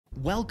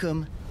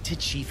Welcome to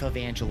Chief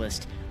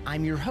Evangelist.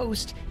 I'm your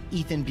host,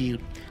 Ethan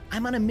Beute.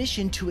 I'm on a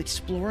mission to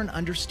explore and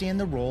understand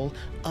the role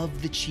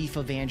of the Chief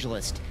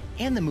Evangelist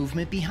and the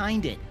movement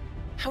behind it.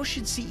 How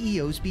should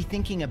CEOs be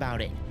thinking about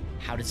it?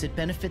 How does it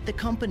benefit the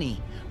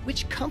company?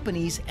 Which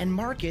companies and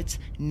markets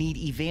need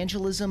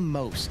evangelism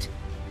most?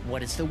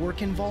 What does the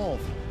work involve?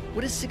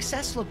 What does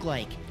success look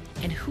like?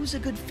 And who's a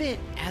good fit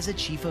as a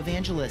Chief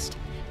Evangelist?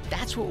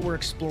 That's what we're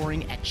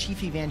exploring at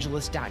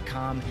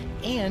chiefevangelist.com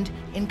and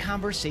in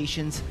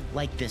conversations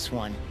like this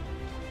one.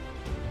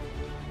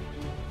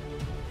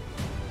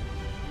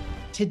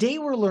 Today,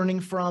 we're learning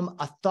from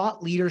a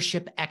thought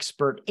leadership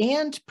expert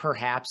and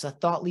perhaps a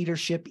thought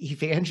leadership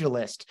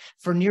evangelist.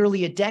 For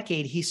nearly a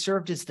decade, he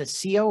served as the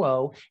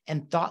COO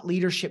and thought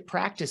leadership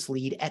practice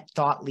lead at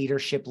Thought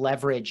Leadership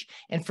Leverage.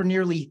 And for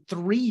nearly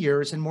 3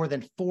 years and more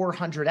than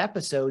 400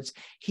 episodes,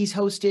 he's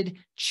hosted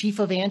Chief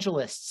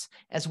Evangelists,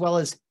 as well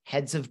as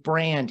heads of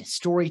brand,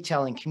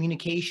 storytelling,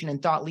 communication,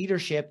 and thought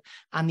leadership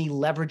on the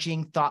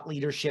Leveraging Thought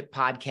Leadership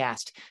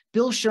podcast.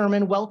 Bill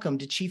Sherman, welcome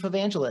to Chief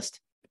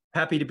Evangelist.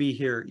 Happy to be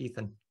here,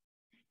 Ethan.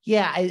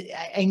 Yeah,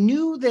 I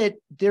knew that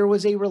there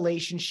was a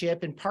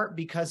relationship in part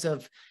because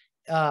of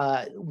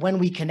when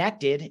we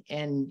connected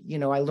and,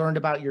 I learned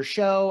about your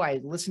show. I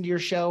listened to your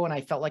show and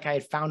I felt like I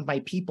had found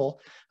my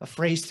people, a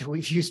phrase that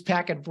we've used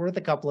back and forth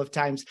a couple of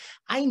times.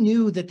 I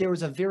knew that there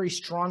was a very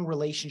strong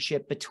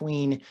relationship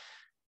between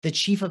the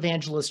chief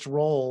evangelist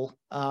role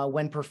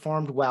when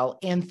performed well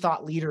and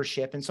thought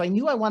leadership. And so I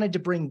knew I wanted to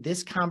bring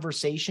this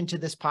conversation to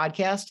this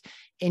podcast.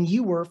 And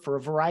you were, for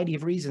a variety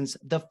of reasons,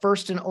 the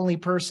first and only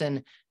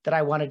person that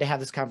I wanted to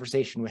have this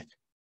conversation with.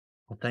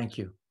 Well, thank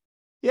you.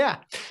 Yeah.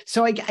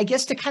 So I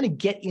guess to kind of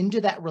get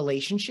into that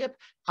relationship,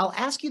 I'll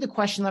ask you the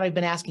question that I've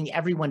been asking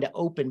everyone to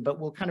open, but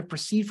we'll kind of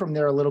proceed from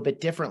there a little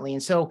bit differently.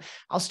 And so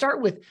I'll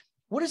start with,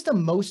 what is the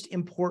most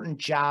important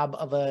job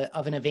of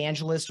an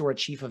evangelist or a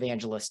chief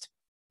evangelist?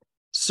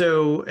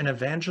 So an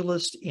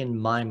evangelist, in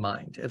my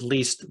mind, at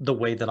least the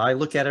way that I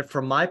look at it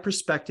from my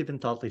perspective in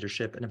thought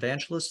leadership, an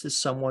evangelist is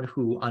someone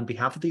who, on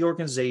behalf of the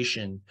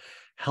organization,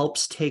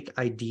 helps take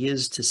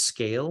ideas to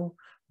scale,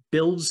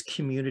 builds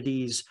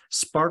communities,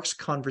 sparks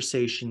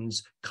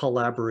conversations,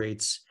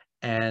 collaborates,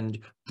 and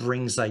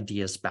brings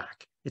ideas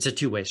back. It's a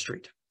two-way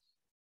street.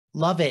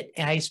 Love it.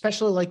 And I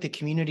especially like the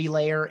community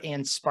layer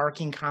and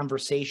sparking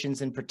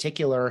conversations in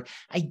particular.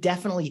 I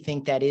definitely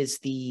think that is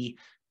the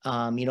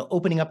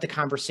opening up the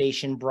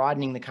conversation,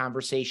 broadening the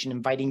conversation,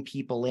 inviting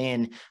people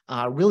in,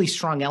 really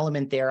strong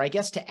element there. I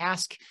guess to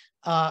ask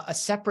a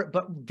separate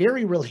but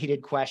very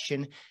related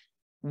question,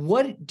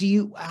 what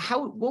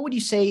would you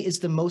say is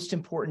the most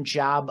important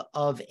job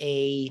of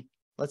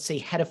let's say,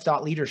 head of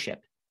thought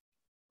leadership?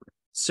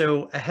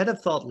 So a head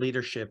of thought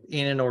leadership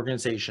in an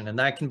organization, and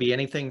that can be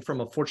anything from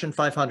a Fortune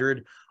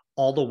 500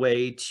 all the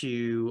way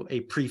to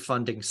a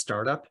pre-funding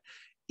startup,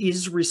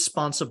 is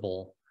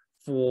responsible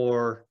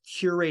for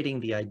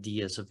curating the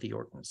ideas of the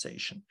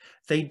organization.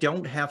 They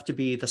don't have to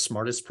be the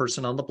smartest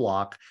person on the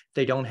block.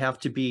 They don't have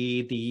to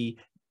be the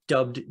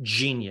dubbed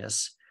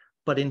genius,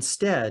 but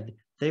instead,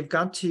 they've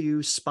got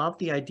to spot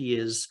the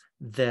ideas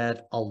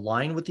that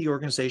align with the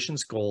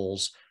organization's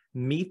goals,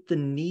 meet the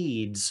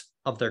needs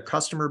of their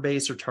customer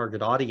base or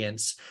target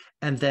audience,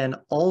 and then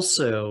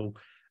also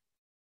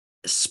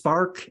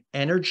spark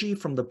energy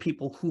from the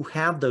people who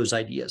have those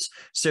ideas.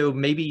 So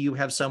maybe you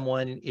have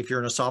someone, if you're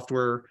in a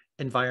software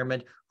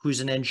environment,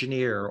 who's an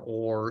engineer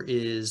or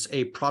is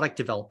a product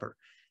developer.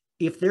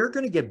 If they're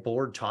going to get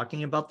bored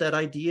talking about that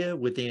idea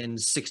within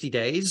 60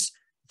 days,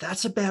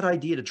 that's a bad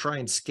idea to try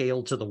and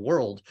scale to the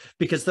world,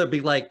 because they'll be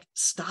like,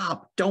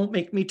 stop, don't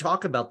make me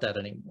talk about that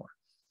anymore.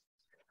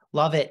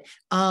 Love it.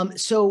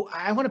 So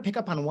I want to pick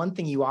up on one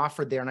thing you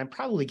offered there, and I'm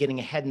probably getting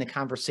ahead in the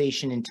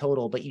conversation in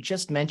total, but you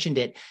just mentioned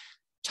it.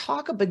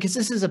 Talk about, because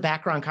this is a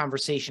background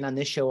conversation on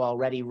this show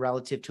already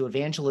relative to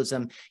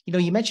evangelism.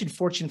 You mentioned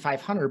Fortune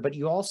 500, but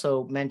you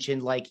also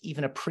mentioned like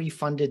even a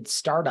pre-funded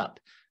startup.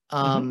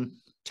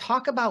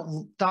 Talk about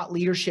thought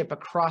leadership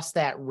across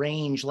that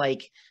range.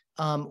 Like,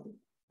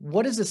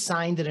 what is a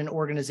sign that an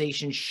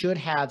organization should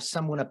have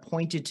someone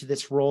appointed to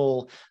this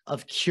role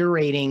of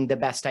curating the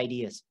best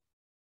ideas?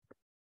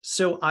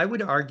 So I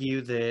would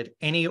argue that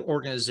any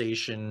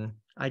organization,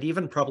 I'd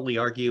even probably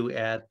argue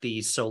at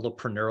the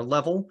solopreneur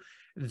level,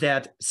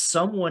 that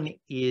someone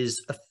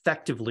is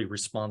effectively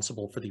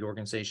responsible for the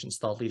organization's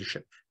thought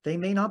leadership. They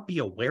may not be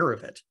aware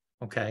of it,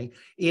 okay?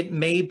 It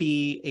may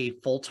be a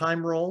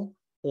full-time role,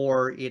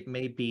 or it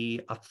may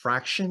be a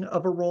fraction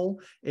of a role.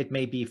 It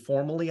may be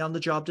formally on the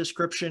job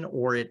description,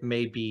 or it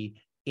may be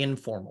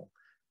informal.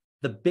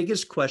 The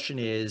biggest question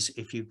is,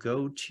 if you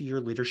go to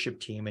your leadership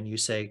team and you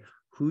say,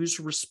 who's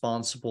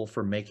responsible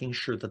for making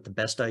sure that the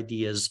best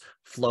ideas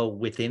flow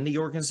within the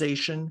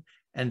organization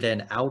and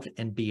then out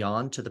and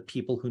beyond to the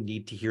people who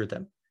need to hear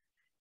them?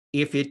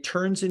 If it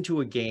turns into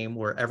a game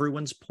where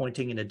everyone's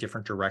pointing in a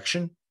different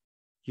direction,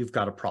 you've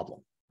got a problem,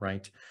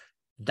 right?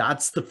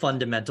 That's the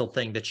fundamental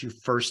thing that you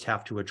first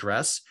have to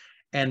address.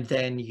 And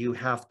then you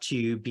have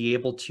to be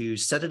able to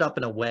set it up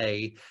in a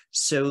way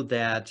so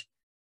that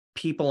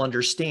people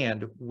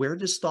understand, where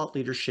does thought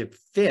leadership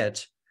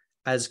fit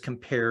as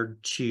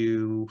compared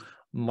to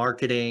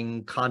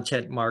marketing,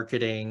 content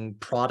marketing,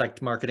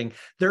 product marketing?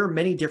 There are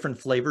many different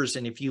flavors.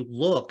 And if you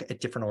look at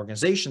different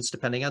organizations,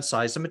 depending on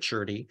size and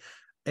maturity,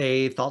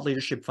 a thought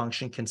leadership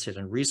function can sit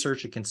in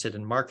research, it can sit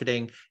in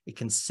marketing, it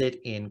can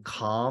sit in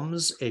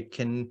comms, it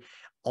can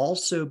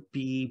also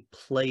be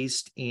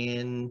placed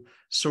in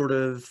sort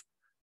of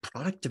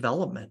product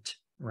development,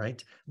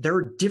 right? There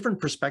are different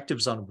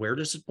perspectives on where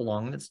does it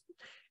belong. It's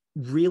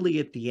really,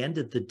 at the end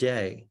of the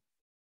day,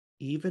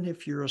 even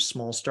if you're a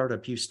small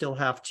startup, you still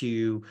have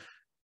to,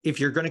 if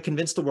you're going to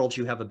convince the world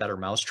you have a better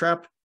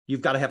mousetrap,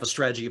 you've got to have a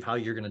strategy of how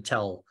you're going to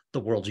tell the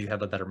world you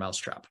have a better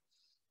mousetrap.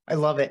 I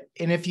love it.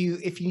 And if you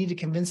need to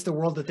convince the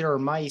world that there are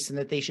mice and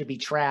that they should be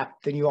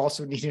trapped, then you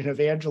also need an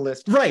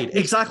evangelist. Right,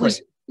 exactly.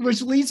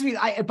 Which leads me,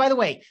 by the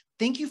way,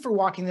 thank you for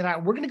walking that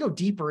out. We're going to go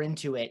deeper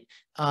into it,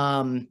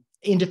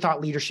 into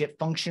thought leadership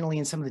functionally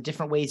and some of the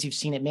different ways you've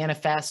seen it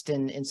manifest,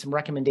 and some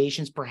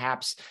recommendations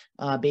perhaps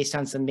based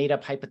on some made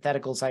up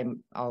hypotheticals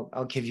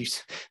I'll give you.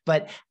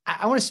 But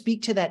I want to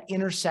speak to that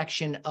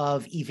intersection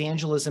of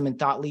evangelism and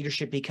thought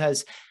leadership,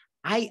 because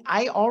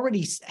I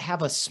already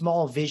have a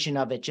small vision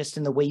of it just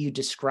in the way you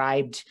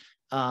described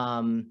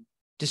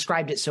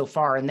it so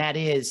far. And that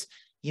is,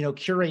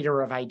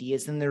 curator of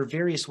ideas. And there are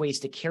various ways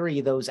to carry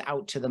those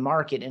out to the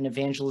market, and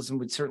evangelism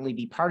would certainly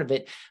be part of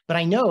it. But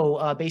I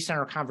know based on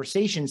our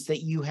conversations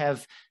that you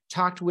have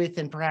talked with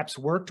and perhaps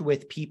worked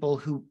with people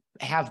who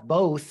have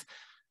both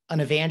an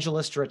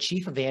evangelist or a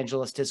chief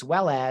evangelist, as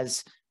well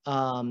as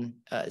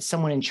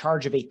someone in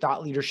charge of a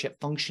thought leadership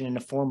function in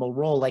a formal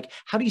role. Like,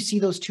 how do you see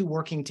those two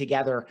working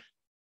together?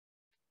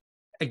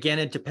 Again,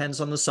 it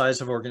depends on the size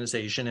of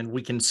organization, and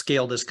we can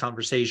scale this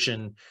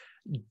conversation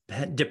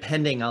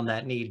depending on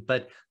that need.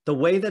 But the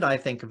way that I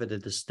think of it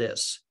is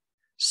this: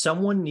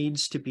 someone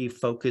needs to be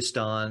focused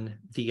on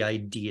the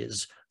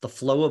ideas, the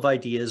flow of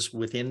ideas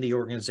within the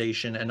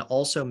organization, and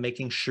also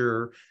making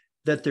sure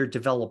that they're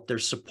developed, they're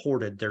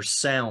supported, they're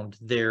sound,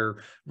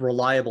 they're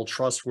reliable,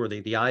 trustworthy.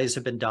 The I's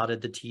have been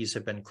dotted, the T's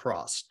have been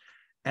crossed.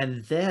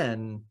 And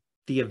then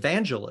the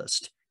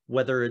evangelist,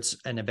 whether it's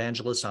an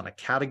evangelist on a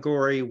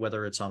category,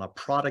 whether it's on a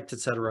product, et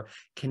cetera,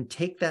 can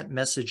take that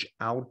message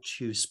out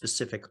to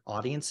specific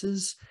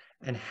audiences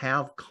and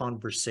have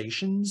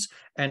conversations,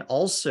 and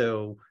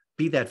also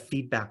be that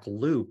feedback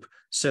loop,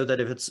 so that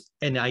if it's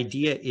an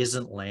idea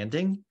isn't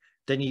landing,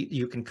 then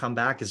you can come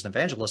back as an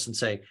evangelist and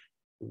say,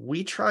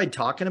 we tried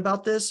talking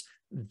about this,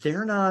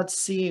 they're not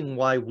seeing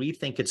why we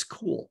think it's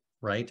cool,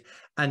 right?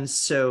 And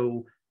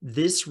so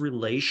this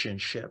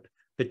relationship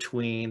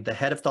between the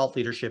head of thought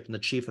leadership and the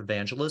chief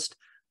evangelist,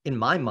 in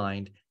my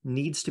mind,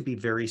 needs to be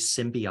very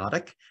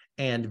symbiotic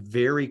and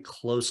very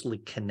closely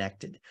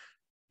connected.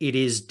 It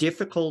is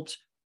difficult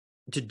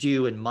to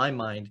do, in my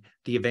mind,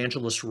 the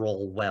evangelist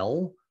role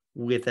well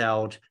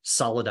without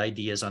solid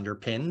ideas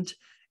underpinned.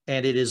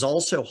 And it is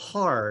also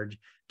hard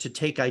to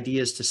take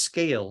ideas to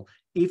scale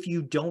if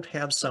you don't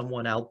have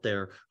someone out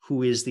there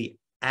who is the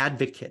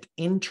advocate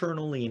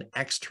internally and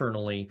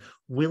externally,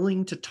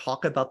 willing to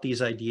talk about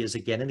these ideas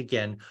again and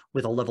again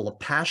with a level of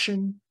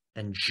passion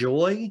and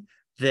joy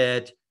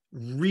that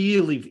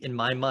really, in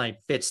my mind,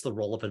 fits the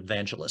role of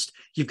evangelist.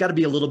 You've got to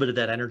be a little bit of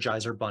that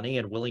Energizer bunny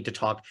and willing to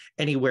talk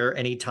anywhere,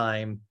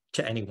 anytime,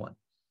 to anyone.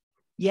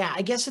 Yeah,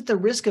 I guess at the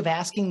risk of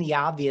asking the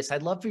obvious,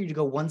 I'd love for you to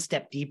go one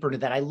step deeper to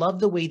that. I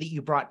love the way that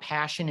you brought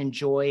passion and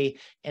joy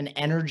and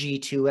energy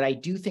to it. I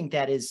do think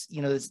that is,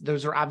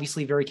 those are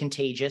obviously very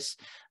contagious.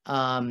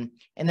 And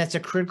that's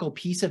a critical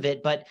piece of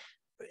it. But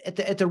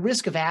at the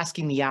risk of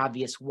asking the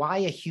obvious, why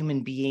a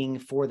human being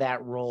for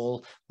that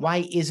role?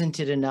 Why isn't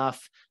it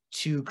enough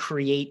to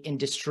create and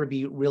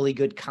distribute really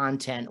good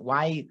content?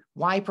 Why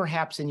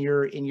perhaps in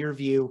your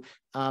view,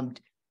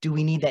 do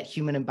we need that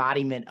human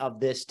embodiment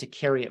of this to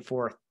carry it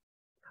forth?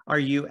 Are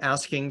you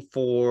asking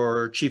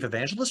for chief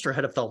evangelist or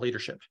head of thought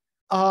leadership?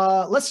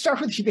 Let's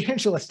start with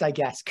evangelist, I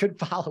guess. Good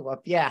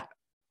follow-up. Yeah.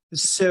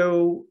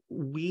 So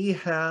we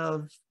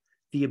have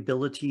the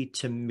ability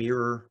to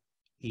mirror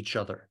each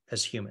other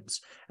as humans.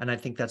 And I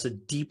think that's a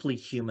deeply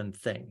human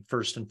thing,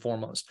 first and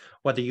foremost.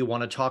 Whether you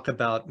want to talk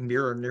about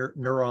mirror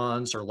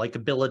neurons or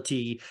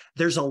likability,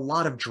 there's a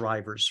lot of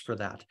drivers for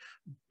that.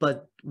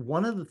 But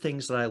one of the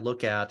things that I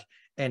look at,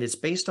 and it's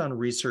based on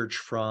research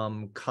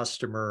from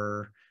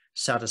customer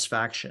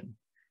satisfaction,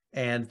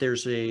 and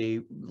there's a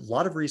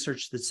lot of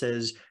research that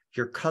says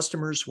your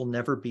customers will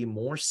never be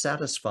more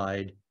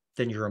satisfied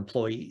than your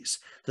employees.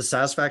 The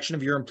satisfaction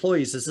of your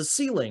employees is a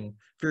ceiling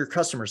for your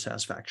customer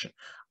satisfaction.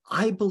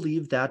 I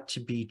believe that to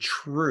be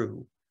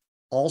true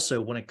also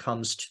when it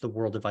comes to the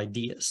world of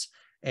ideas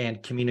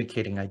and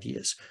communicating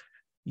ideas.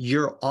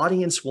 Your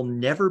audience will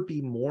never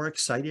be more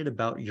excited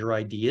about your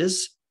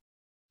ideas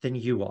than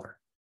you are,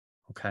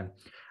 okay?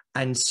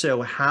 And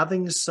so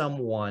having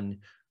someone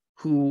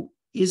who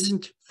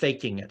isn't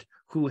faking it,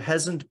 who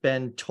hasn't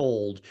been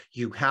told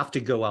you have to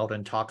go out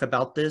and talk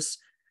about this,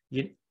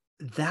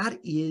 that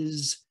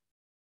is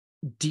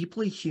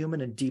deeply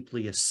human and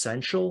deeply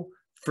essential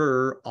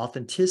for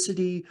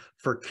authenticity,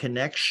 for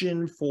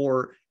connection,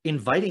 for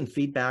inviting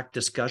feedback,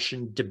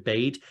 discussion,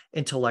 debate,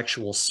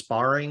 intellectual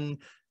sparring,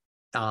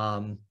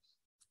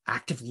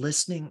 active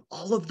listening,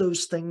 all of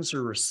those things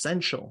are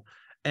essential.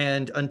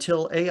 And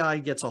until AI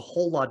gets a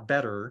whole lot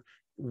better,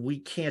 we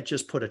can't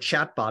just put a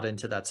chatbot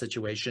into that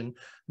situation,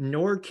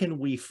 nor can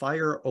we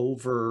fire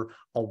over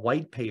a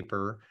white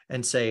paper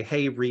and say,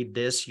 hey, read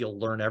this, you'll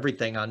learn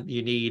everything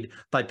you need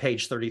by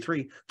page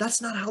 33.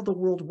 That's not how the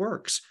world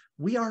works.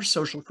 We are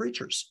social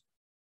creatures.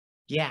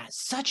 Yeah,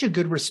 such a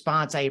good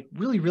response. I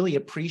really, really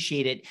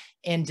appreciate it.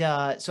 And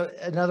so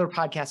another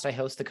podcast I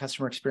host, the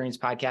Customer Experience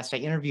Podcast, I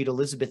interviewed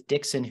Elizabeth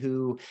Dixon,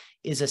 who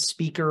is a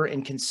speaker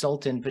and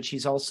consultant, but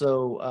she's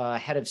also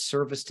head of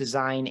service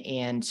design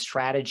and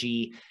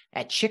strategy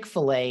at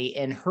Chick-fil-A.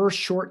 And her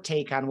short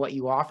take on what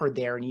you offered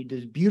there, and you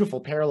did a beautiful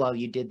parallel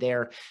you did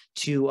there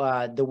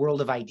to the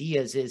world of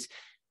ideas, is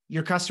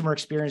your customer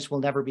experience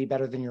will never be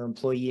better than your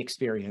employee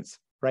experience.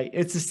 Right.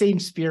 It's the same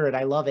spirit.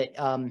 I love it.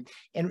 And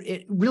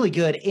it really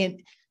good.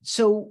 And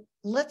so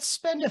let's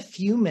spend a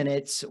few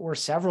minutes or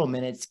several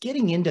minutes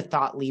getting into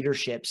thought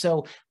leadership.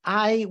 So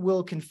I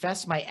will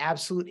confess my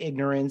absolute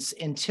ignorance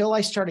until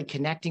I started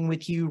connecting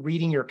with you,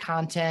 reading your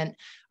content,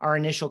 our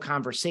initial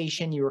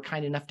conversation. You were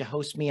kind enough to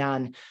host me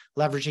on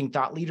leveraging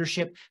thought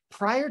leadership.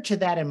 Prior to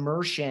that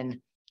immersion,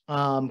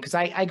 because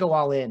I go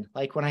all in,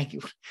 like when I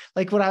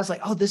was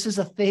like, oh, this is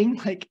a thing,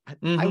 like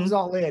I was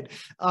all in.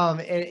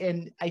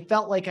 And I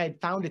felt like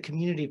I'd found a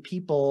community of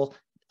people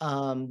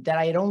that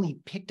I had only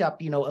picked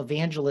up,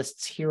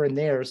 evangelists here and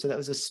there. So that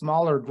was a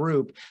smaller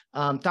group.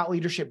 Thought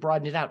leadership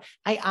broadened it out.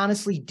 I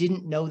honestly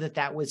didn't know that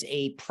that was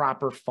a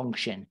proper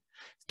function.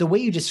 The way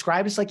you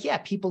describe it's like, yeah,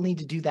 people need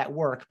to do that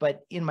work.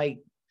 But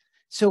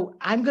so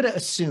I'm going to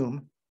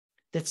assume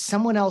that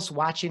someone else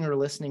watching or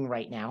listening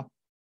right now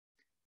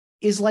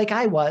is like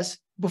I was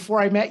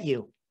before I met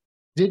you,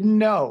 didn't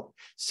know.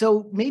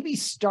 So maybe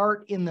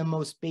start in the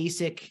most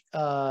basic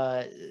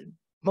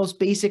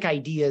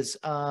ideas,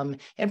 and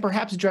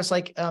perhaps address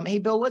like, hey,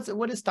 Bill,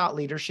 what is thought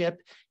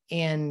leadership,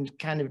 and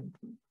kind of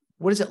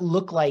what does it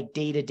look like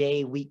day to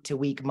day, week to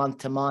week, month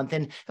to month?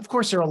 And of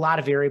course, there are a lot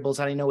of variables,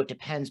 and I know it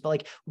depends, but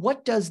like,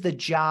 what does the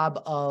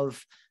job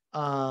of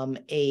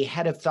a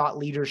head of thought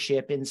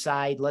leadership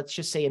inside, let's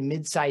just say a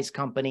mid-sized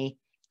company,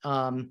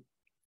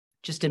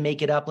 just to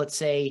make it up, let's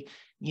say,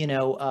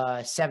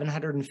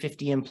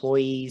 750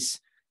 employees,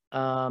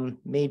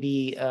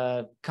 maybe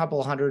a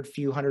couple hundred,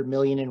 few hundred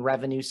million in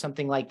revenue,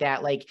 something like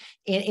that. Like,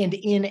 and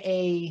in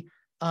a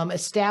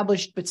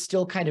established but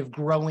still kind of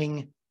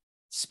growing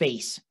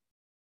space.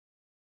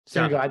 So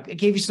there you go. I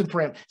gave you some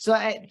parameters. So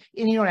and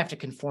you don't have to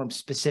conform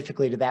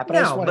specifically to that, but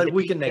I just wanted to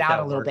we can make it out that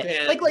a little work.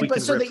 bit,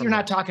 but so that you're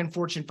not talking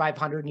Fortune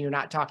 500 and you're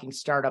not talking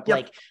startup. Yep.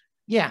 Like,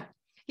 yeah.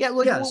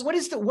 Like, yes. What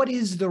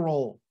is the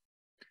role?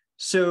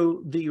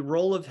 So the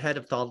role of head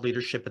of thought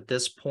leadership at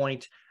this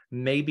point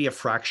may be a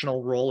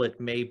fractional role. It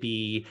may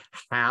be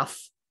half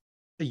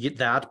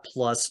that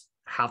plus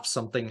half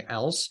something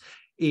else.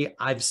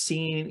 I've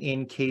seen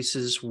in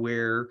cases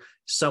where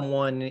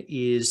someone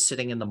is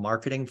sitting in the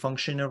marketing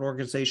function at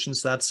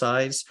organizations that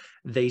size,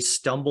 they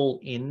stumble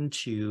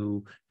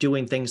into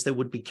doing things that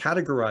would be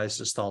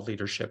categorized as thought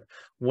leadership,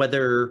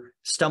 whether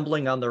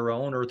stumbling on their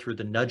own or through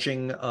the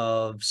nudging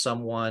of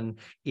someone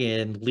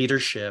in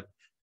leadership.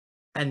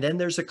 And then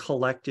there's a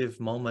collective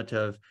moment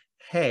of,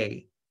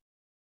 hey,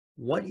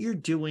 what you're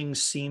doing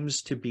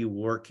seems to be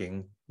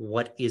working.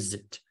 What is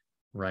it,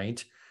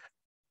 right?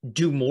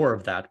 Do more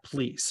of that,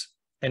 please.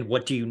 And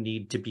what do you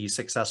need to be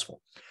successful?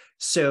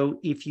 So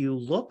if you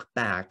look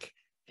back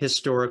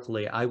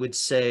historically, I would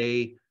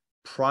say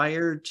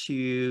prior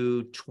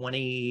to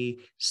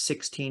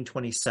 2016,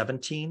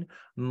 2017,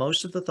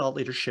 most of the thought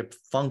leadership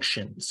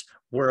functions,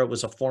 where it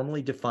was a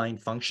formally defined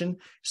function,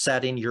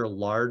 sat in your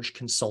large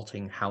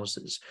consulting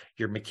houses,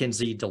 your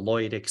McKinsey,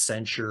 Deloitte,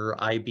 Accenture,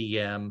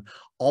 IBM,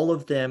 all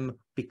of them,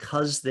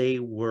 because they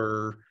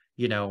were,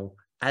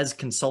 as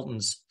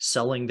consultants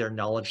selling their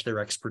knowledge, their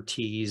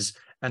expertise,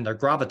 and their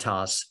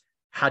gravitas,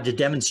 had to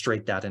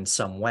demonstrate that in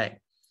some way.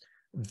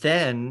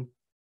 Then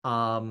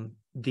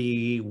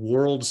the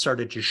world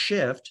started to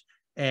shift,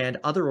 and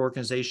other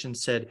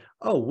organizations said,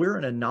 oh, we're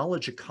in a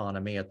knowledge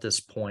economy at this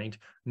point.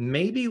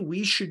 Maybe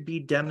we should be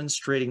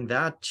demonstrating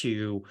that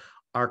to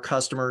our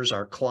customers,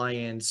 our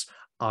clients,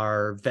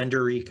 our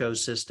vendor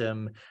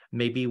ecosystem.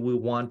 Maybe we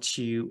want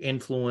to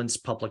influence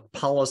public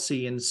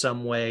policy in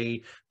some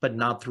way, but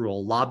not through a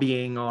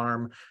lobbying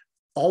arm.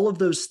 All of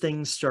those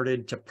things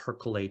started to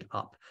percolate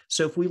up.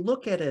 So if we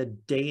look at a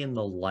day in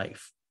the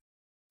life,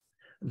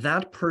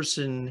 that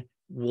person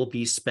will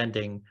be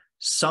spending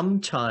some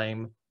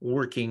time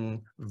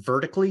working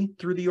vertically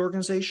through the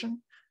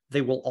organization.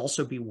 They will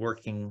also be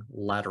working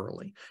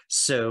laterally.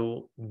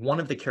 So one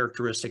of the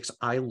characteristics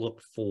I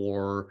look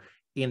for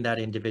in that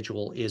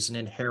individual is an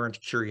inherent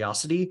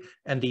curiosity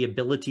and the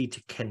ability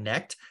to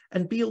connect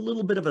and be a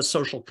little bit of a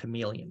social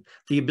chameleon,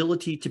 the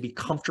ability to be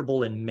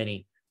comfortable in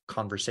many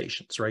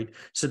conversations, right?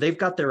 So they've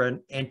got their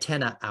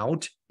antenna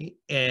out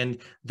and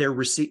they're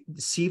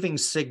receiving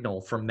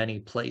signal from many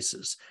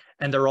places.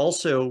 And they're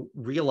also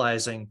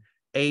realizing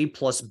A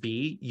plus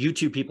B, you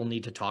two people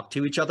need to talk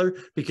to each other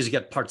because you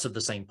get parts of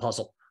the same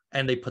puzzle,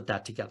 and they put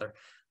that together.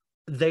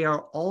 They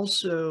are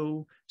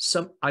also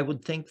I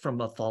would think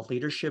from a thought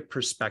leadership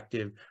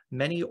perspective,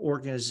 many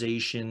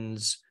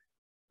organizations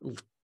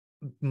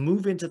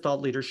move into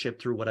thought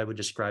leadership through what I would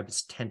describe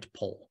as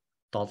tentpole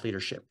thought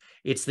leadership.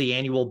 It's the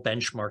annual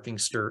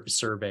benchmarking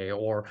survey,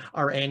 or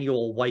our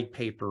annual white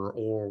paper,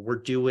 or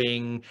we're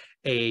doing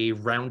a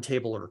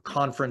roundtable or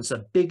conference,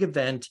 a big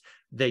event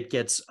that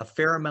gets a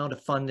fair amount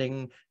of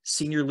funding,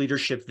 senior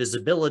leadership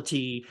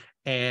visibility,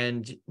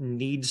 and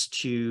needs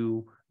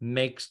to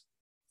make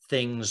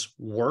things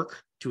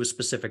work to a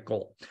specific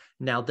goal.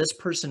 Now, this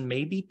person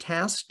may be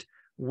tasked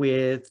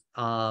with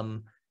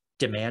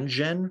demand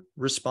gen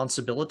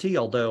responsibility,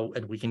 although,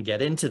 and we can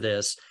get into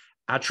this,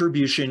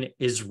 attribution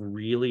is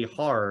really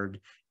hard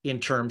in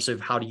terms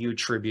of how do you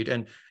attribute,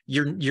 and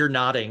you're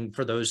nodding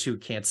for those who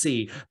can't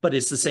see, but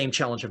it's the same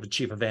challenge of a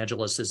chief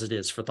evangelist as it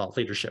is for thought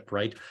leadership,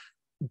 right?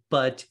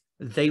 But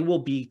they will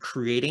be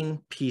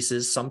creating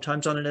pieces,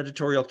 sometimes on an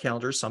editorial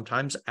calendar,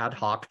 sometimes ad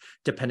hoc,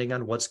 depending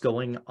on what's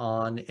going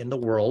on in the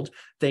world.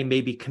 They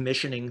may be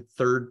commissioning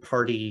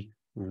third-party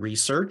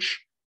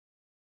research.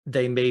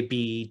 They may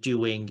be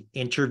doing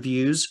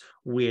interviews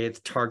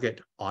with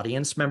target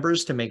audience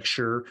members to make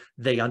sure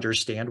they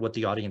understand what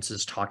the audience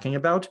is talking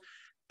about.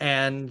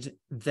 And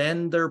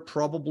then they're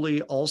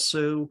probably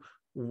also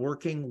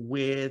working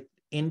with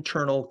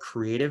internal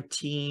creative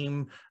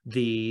team,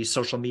 the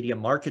social media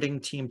marketing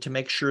team, to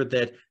make sure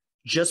that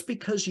just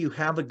because you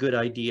have a good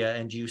idea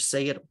and you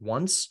say it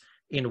once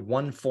in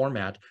one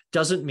format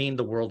doesn't mean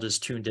the world is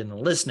tuned in and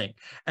listening.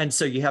 And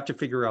so you have to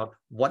figure out,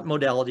 what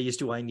modalities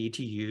do I need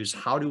to use?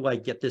 How do I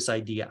get this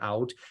idea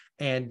out?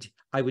 And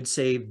I would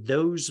say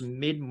those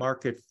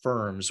mid-market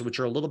firms, which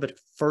are a little bit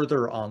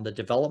further on the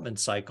development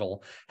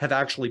cycle, have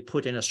actually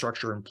put in a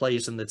structure in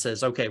place and that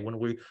says, okay,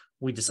 when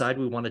we decide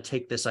we want to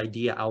take this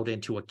idea out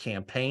into a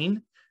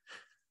campaign,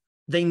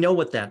 they know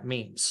what that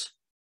means.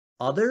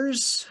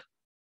 Others,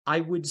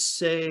 I would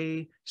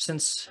say,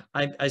 since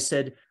I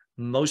said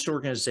most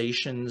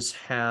organizations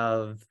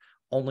have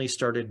only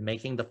started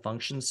making the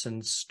function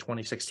since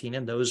 2016,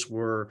 and those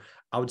were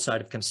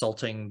outside of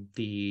consulting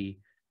the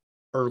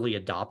early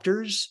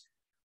adopters,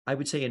 I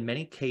would say in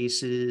many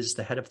cases,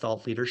 the head of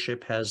thought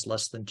leadership has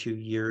less than 2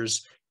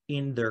 years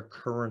in their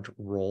current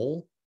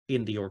role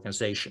in the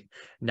organization.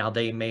 Now,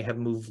 they may have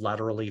moved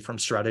laterally from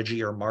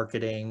strategy or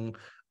marketing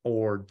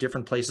or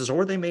different places,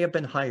 or they may have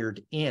been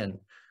hired in,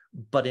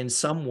 but in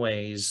some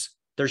ways,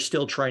 they're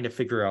still trying to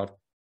figure out,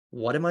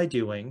 what am I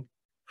doing?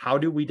 How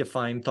do we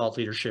define thought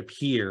leadership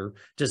here?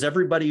 Does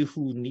everybody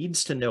who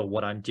needs to know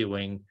what I'm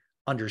doing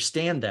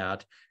understand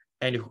that?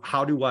 And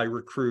how do I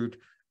recruit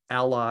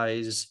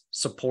allies,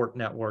 support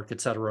network,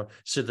 et cetera,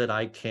 so that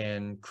I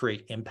can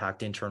create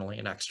impact internally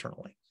and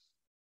externally?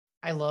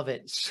 I love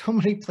it. So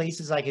many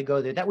places I could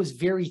go there. That was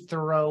very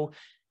thorough.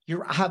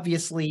 You're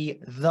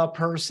obviously the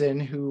person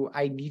who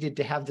I needed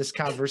to have this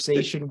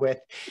conversation with.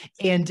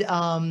 And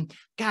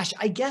gosh,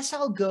 I guess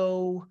I'll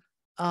go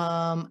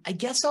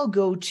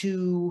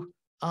to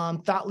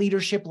thought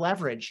leadership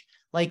leverage.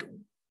 Like,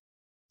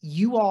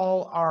 you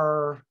all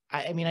are,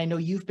 I mean, I know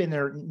you've been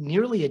there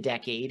nearly a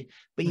decade,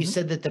 but you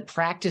said that the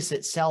practice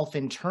itself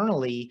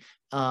internally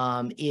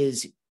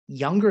is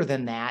younger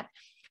than that.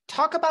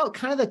 Talk about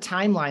kind of the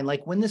timeline,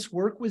 like when this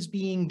work was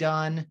being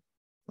done,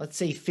 let's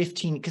say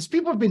 15, because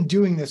people have been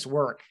doing this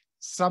work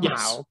somehow,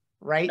 yes,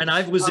 right? And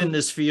I was in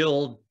this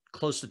field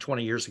close to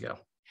 20 years ago.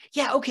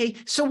 Yeah. Okay.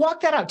 So walk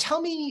that out.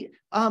 Tell me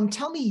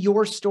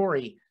your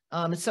story.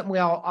 It's something we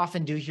all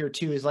often do here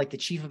too, is like the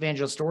chief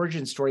evangelist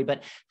origin story,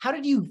 but how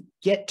did you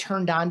get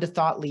turned on to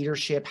thought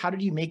leadership? How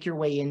did you make your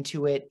way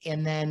into it?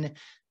 And then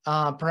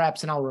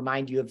perhaps, and I'll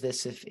remind you of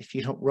this if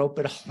you don't rope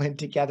it all in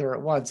together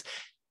at once,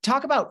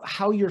 talk about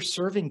how you're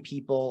serving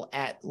people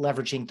at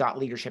leveraging thought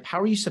leadership. How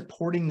are you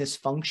supporting this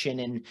function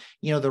and,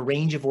 you know, the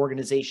range of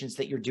organizations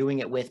that you're doing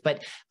it with?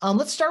 But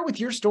let's start with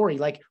your story.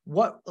 Like,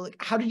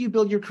 how did you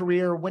build your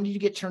career? When did you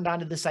get turned on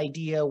to this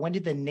idea? When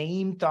did the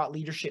name thought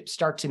leadership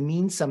start to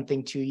mean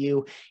something to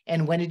you?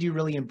 And when did you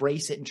really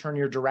embrace it and turn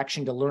your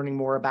direction to learning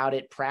more about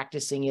it,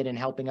 practicing it, and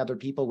helping other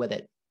people with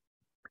it?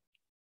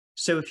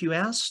 So if you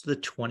ask the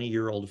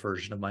 20-year-old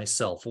version of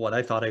myself what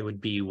I thought I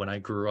would be when I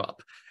grew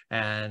up,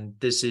 and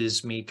this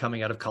is me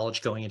coming out of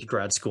college, going into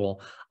grad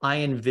school, I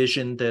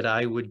envisioned that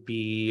I would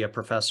be a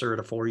professor at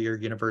a 4-year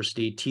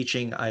university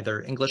teaching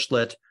either English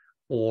Lit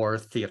or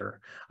theater.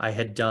 I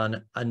had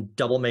done a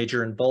double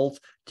major in both,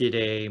 did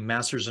a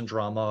master's in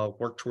drama,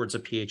 worked towards a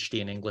PhD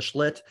in English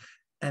Lit,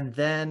 and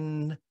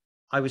then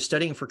I was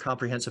studying for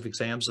comprehensive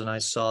exams, and I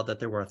saw that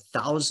there were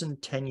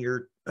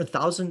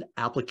 1,000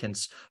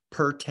 applicants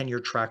per tenure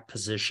track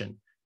position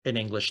in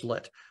English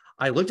Lit.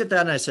 I looked at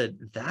that and I said,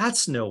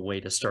 that's no way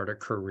to start a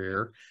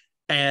career.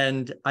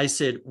 And I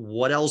said,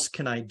 what else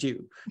can I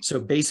do? So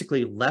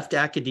basically left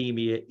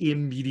academia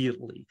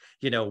immediately,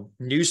 you know,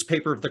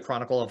 newspaper of the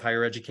Chronicle of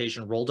Higher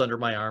Education rolled under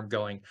my arm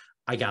going,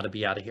 I got to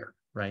be out of here,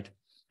 right?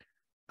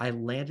 I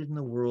landed in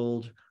the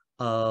world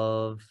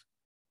of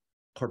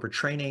corporate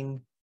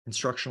training,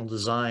 instructional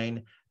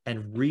design,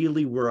 and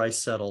really where I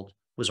settled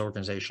was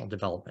organizational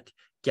development,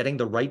 getting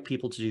the right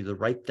people to do the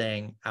right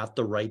thing at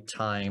the right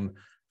time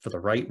for the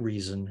right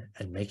reason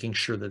and making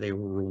sure that they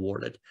were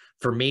rewarded.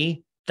 For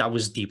me, that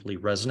was deeply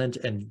resonant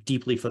and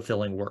deeply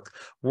fulfilling work,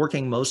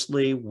 working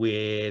mostly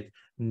with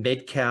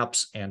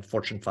mid-caps and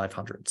Fortune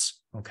 500s,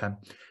 okay?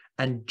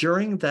 And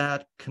during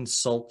that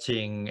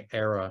consulting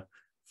era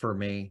for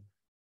me,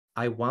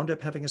 I wound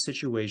up having a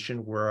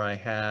situation where I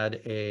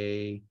had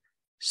a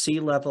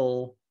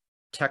C-level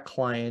tech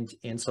client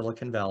in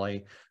Silicon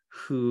Valley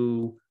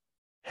who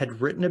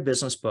had written a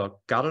business book,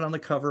 got it on the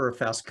cover of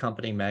Fast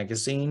Company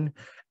magazine,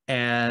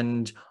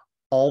 and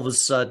all of a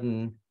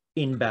sudden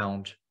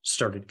inbound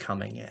started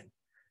coming in.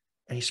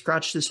 And he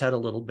scratched his head a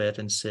little bit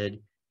and said,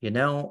 you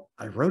know,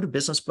 I wrote a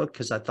business book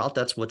because I thought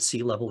that's what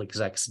C-level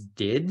execs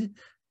did.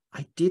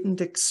 I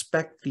didn't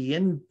expect the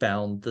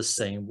inbound the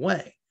same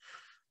way.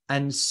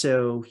 And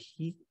so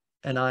he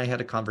and I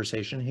had a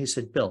conversation. He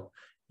said, Bill,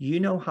 you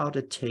know how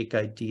to take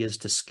ideas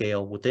to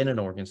scale within an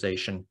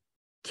organization.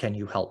 Can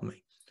you help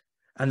me?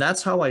 And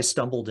that's how I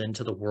stumbled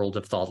into the world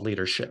of thought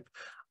leadership.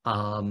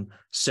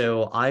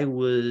 So I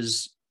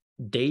was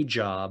day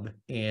job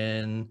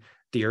in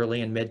the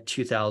early and mid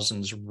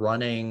 2000s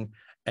running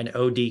an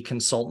OD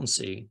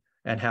consultancy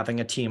and having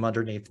a team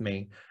underneath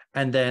me.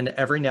 And then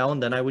every now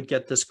and then I would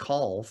get this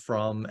call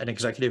from an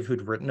executive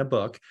who'd written a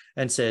book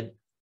and said,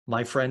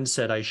 my friend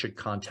said I should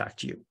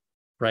contact you,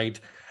 right?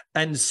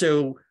 And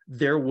so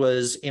there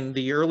was in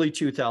the early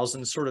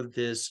 2000s sort of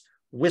this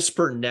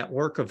whisper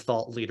network of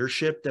thought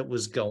leadership that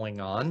was going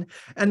on.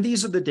 And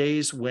these are the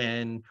days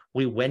when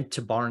we went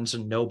to Barnes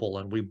and Noble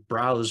and we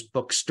browsed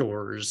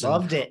bookstores.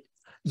 Loved it.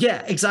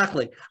 Yeah,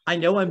 exactly. I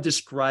know I'm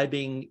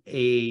describing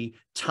a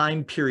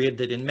time period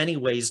that in many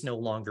ways no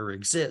longer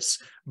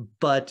exists,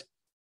 but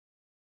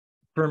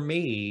for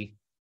me,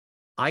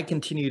 I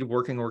continued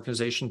working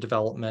organization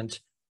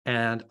development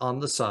and on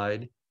the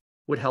side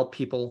would help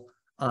people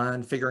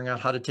on figuring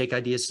out how to take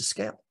ideas to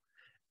scale.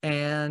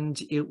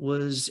 And it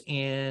was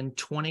in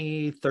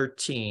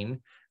 2013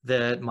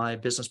 that my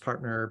business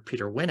partner,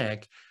 Peter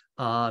Winnick,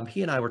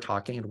 he and I were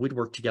talking and we'd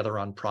worked together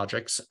on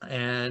projects.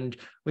 And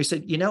we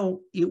said, you know,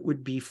 it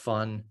would be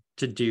fun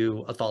to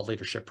do a thought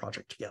leadership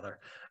project together.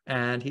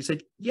 And he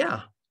said,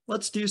 yeah,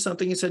 let's do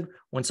something. He said,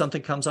 when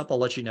something comes up, I'll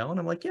let you know. And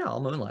I'm like, yeah,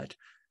 I'll moonlight.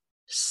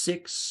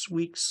 6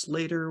 weeks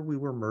later, we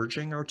were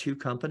merging our two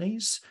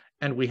companies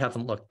and we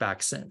haven't looked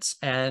back since.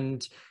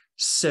 And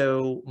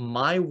so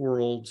my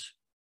world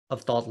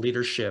of thought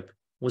leadership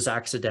was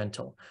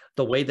accidental.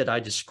 The way that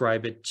I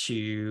describe it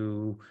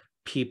to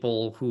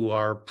people who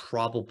are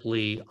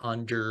probably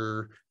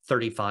under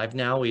 35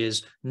 now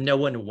is no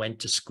one went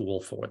to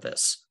school for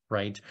this,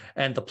 right?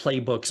 And the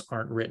playbooks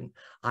aren't written.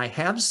 I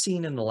have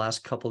seen in the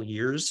last couple of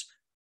years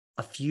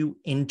a few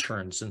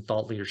interns in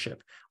thought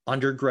leadership,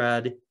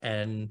 undergrad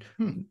and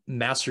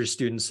master's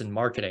students in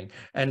marketing.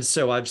 And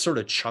so I've sort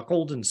of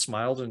chuckled and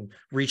smiled and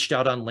reached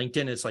out on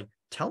LinkedIn. It's like,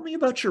 tell me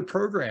about your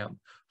program.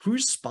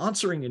 Who's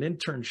sponsoring an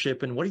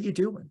internship and what are you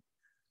doing?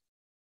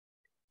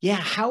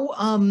 Yeah,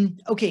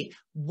 okay,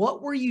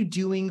 what were you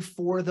doing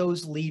for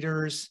those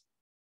leaders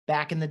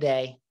back in the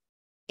day?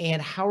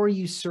 And how are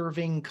you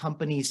serving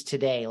companies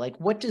today? Like,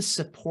 what does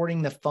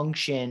supporting the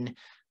function,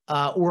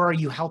 or are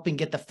you helping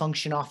get the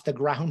function off the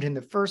ground in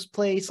the first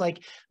place?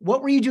 Like,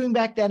 what were you doing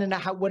back then, and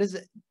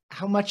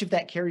how much of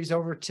that carries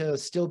over to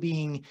still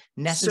being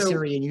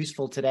necessary and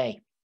useful today?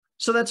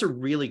 So that's a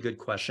really good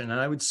question. And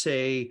I would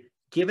say,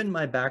 given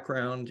my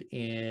background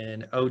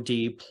in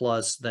OD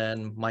plus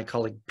then my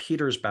colleague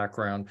Peter's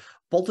background,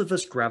 both of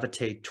us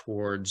gravitate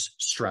towards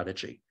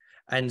strategy.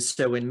 And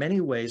so in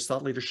many ways,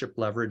 Thought Leadership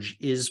Leverage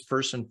is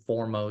first and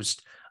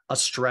foremost a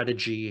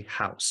strategy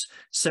house.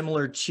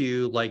 Similar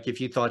to like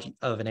if you thought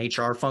of an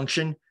HR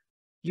function,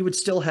 you would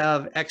still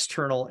have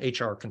external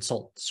HR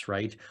consultants,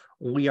 right?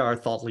 We are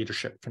thought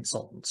leadership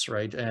consultants,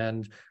 right?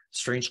 And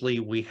strangely,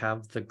 we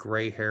have the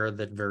gray hair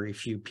that very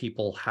few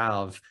people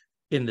have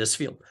in this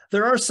field.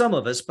 There are some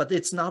of us, but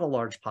it's not a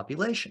large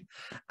population.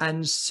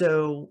 And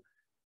so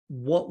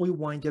what we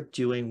wind up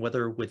doing,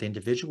 whether with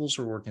individuals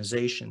or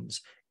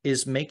organizations,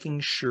 is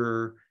making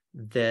sure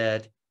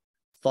that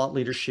thought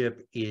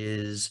leadership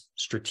is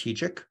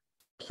strategic,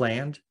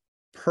 planned,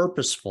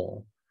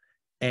 purposeful,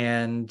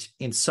 and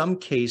in some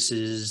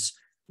cases,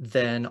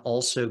 then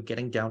also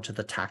getting down to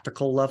the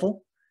tactical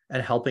level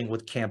and helping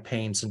with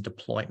campaigns and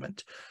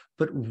deployment.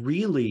 But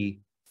really,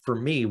 for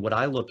me, what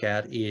I look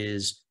at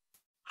is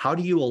how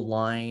do you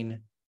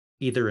align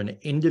either an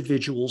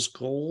individual's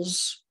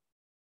goals,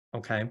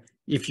 okay?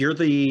 If you're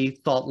the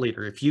thought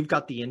leader, if you've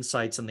got the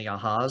insights and the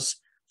ahas,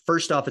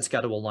 first off, it's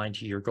got to align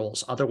to your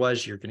goals.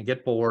 Otherwise, you're going to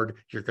get bored.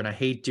 You're going to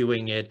hate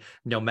doing it,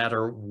 no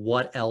matter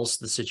what else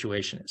the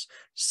situation is.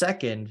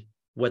 Second,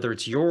 whether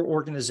it's your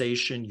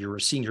organization, you're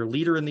a senior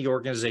leader in the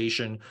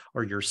organization,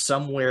 or you're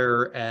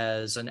somewhere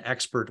as an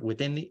expert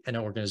within an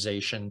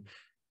organization,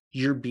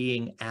 you're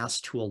being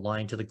asked to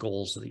align to the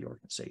goals of the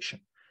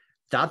organization.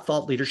 That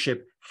thought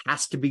leadership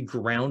has to be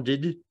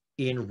grounded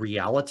in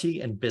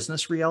reality and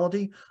business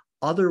reality.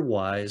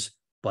 Otherwise,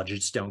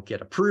 budgets don't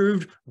get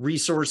approved,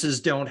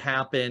 resources don't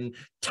happen,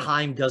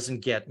 time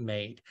doesn't get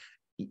made.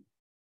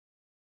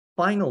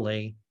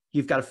 Finally,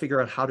 you've got to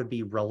figure out how to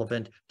be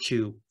relevant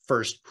to,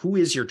 first, who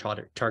is your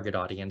target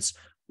audience?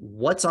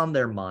 What's on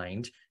their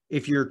mind?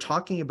 If you're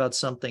talking about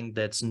something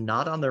that's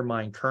not on their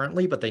mind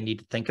currently, but they need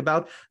to think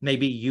about,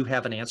 maybe you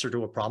have an answer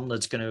to a problem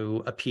that's going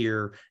to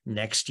appear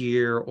next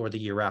year or the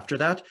year after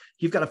that.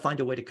 You've got to find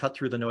a way to cut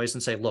through the noise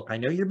and say, look, I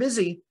know you're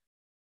busy,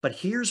 but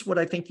here's what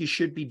I think you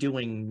should be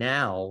doing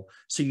now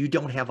so you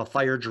don't have a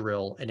fire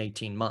drill in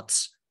 18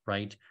 months,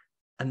 right?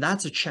 And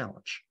that's a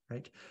challenge,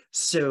 right?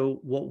 So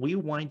what we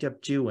wind up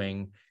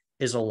doing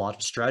is a lot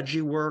of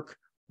strategy work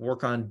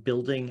on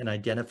building and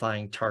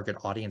identifying target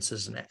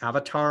audiences and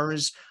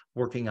avatars,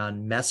 working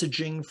on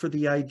messaging for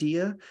the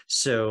idea.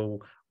 So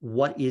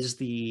what is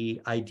the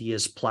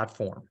idea's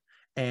platform?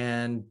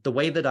 And the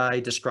way that I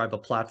describe a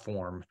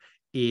platform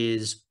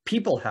is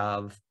people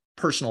have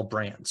personal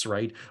brands,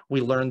 right?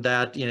 We learned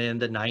that in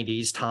the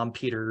 90s, Tom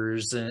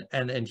Peters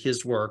and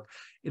his work,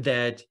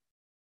 that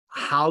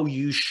how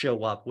you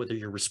show up, whether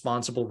you're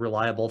responsible,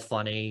 reliable,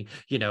 funny,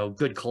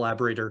 good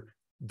collaborator,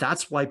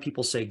 that's why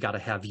people say, gotta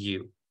have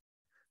you.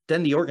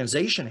 Then the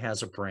organization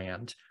has a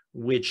brand,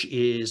 which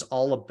is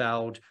all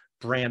about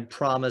brand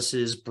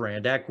promises,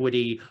 brand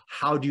equity.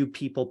 How do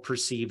people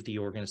perceive the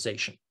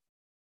organization?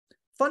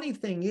 Funny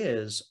thing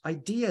is,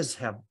 ideas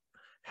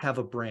have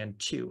a brand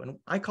too, and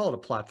I call it a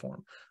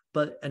platform,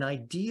 but an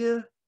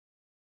idea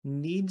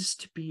needs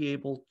to be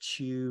able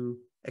to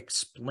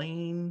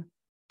explain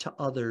to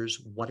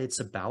others what it's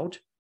about,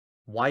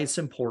 why it's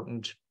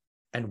important,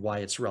 and why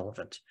it's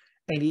relevant.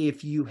 And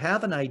if you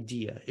have an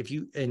idea,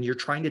 and you're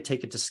trying to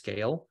take it to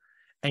scale,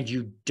 and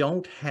you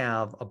don't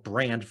have a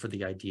brand for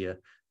the idea,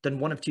 then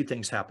one of two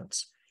things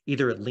happens.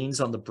 Either it leans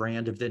on the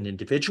brand of an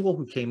individual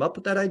who came up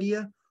with that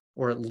idea,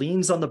 or it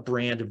leans on the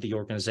brand of the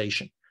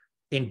organization.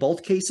 In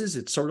both cases,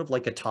 it's sort of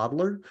like a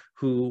toddler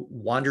who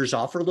wanders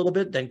off for a little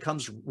bit, then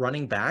comes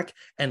running back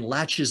and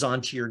latches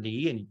onto your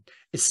knee, and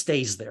it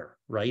stays there,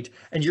 right?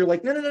 And you're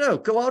like, no,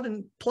 go out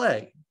and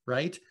play,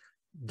 right?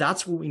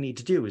 That's what we need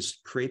to do, is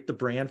create the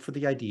brand for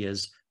the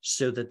ideas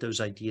so that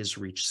those ideas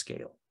reach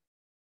scale.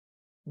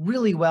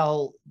 Really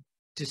well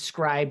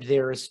described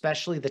there,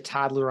 especially the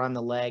toddler on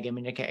the leg. I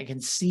mean, I can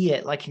see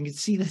it. Like, I can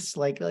see this,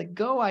 like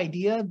go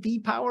idea, be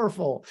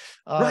powerful.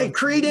 Right,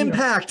 create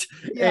impact.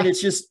 Yeah. And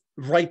it's just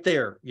right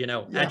there,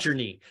 at your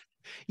knee.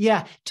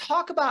 Yeah.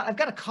 Talk about, I've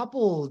got a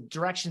couple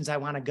directions I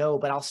want to go,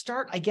 but I'll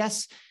start, I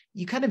guess,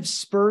 you kind of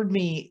spurred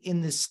me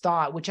in this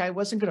thought, which I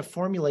wasn't going to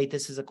formulate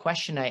this as a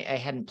question. I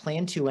hadn't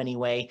planned to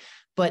anyway,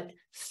 but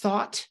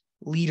thought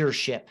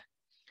leadership.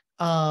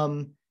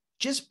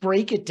 Just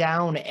break it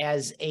down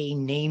as a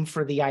name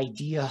for the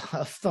idea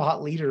of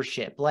thought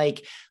leadership.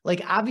 Like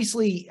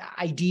obviously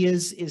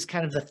ideas is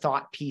kind of the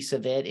thought piece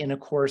of it. And of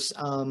course,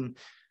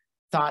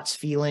 thoughts,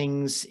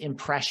 feelings,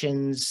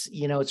 impressions,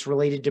 it's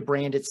related to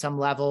brand at some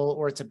level,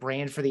 or it's a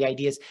brand for the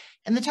ideas.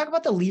 And then talk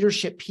about the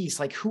leadership piece,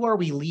 like who are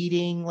we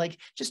leading? Like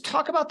just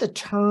talk about the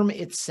term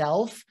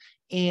itself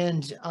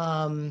and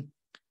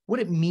what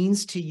it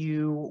means to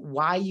you,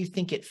 why you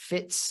think it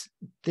fits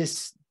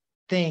this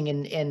thing.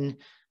 And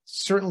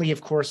certainly,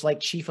 of course,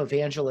 like chief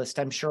evangelist,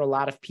 I'm sure a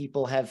lot of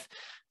people have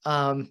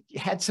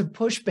had some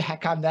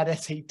pushback on that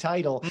as a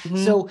title.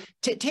 Mm-hmm. So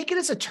take it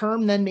as a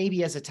term, then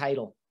maybe as a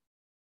title.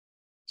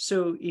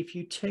 So if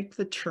you take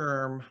the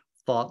term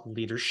thought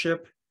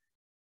leadership,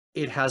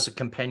 it has a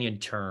companion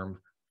term,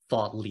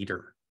 thought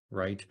leader,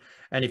 right?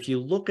 And if you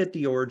look at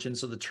the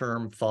origins of the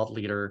term thought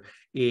leader,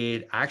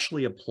 it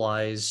actually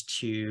applies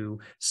to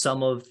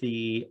some of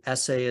the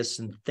essayists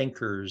and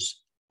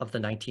thinkers of the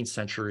 19th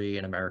century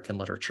in American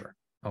literature.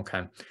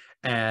 Okay.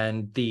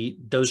 And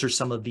those are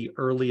some of the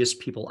earliest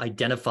people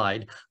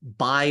identified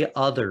by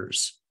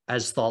others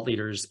as thought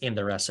leaders in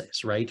their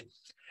essays, right?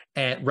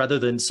 And rather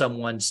than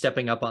someone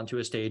stepping up onto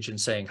a stage and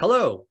saying,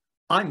 hello,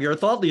 I'm your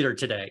thought leader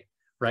today,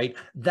 right?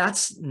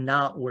 That's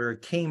not where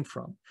it came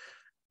from.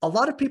 A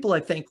lot of people,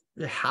 I think,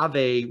 have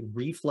a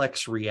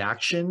reflex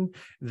reaction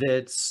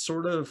that's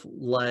sort of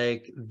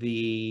like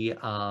the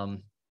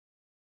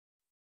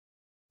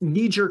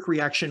knee-jerk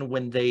reaction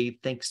when they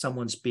think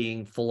someone's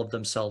being full of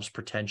themselves,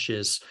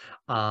 pretentious,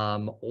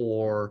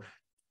 or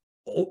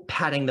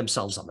patting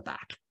themselves on the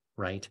back,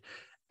 right?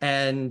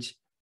 And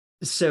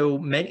so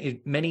many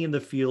in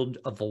the field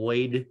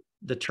avoid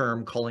the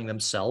term calling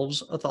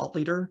themselves a thought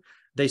leader.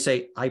 They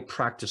say, I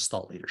practice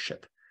thought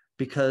leadership,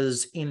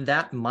 because in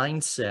that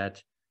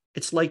mindset,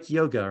 it's like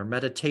yoga or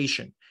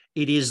meditation.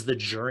 It is the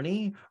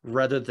journey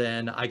rather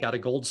than I got a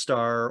gold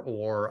star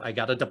or I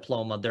got a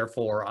diploma,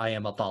 therefore I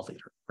am a thought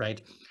leader, right?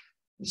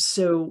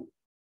 So,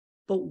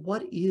 but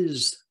what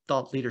is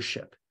thought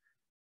leadership?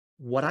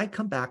 What I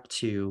come back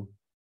to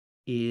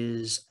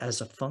is,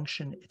 as a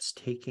function, it's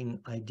taking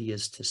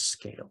ideas to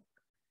scale.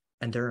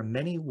 And there are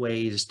many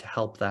ways to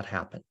help that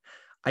happen.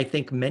 I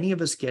think many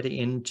of us get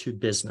into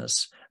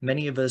business.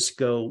 Many of us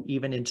go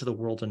even into the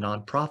world of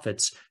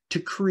nonprofits to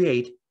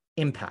create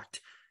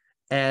impact.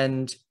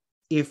 And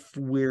if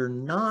we're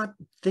not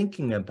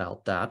thinking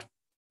about that,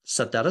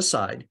 set that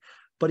aside.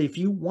 But if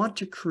you want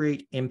to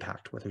create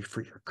impact, whether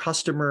for your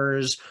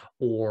customers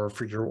or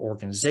for your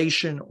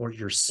organization or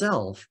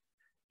yourself,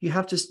 you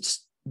have to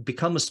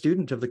become a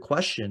student of the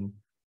question,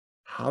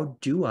 how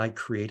do I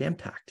create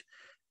impact?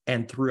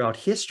 And throughout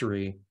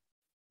history,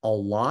 a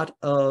lot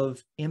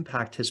of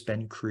impact has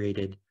been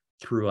created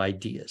through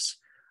ideas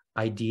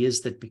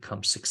that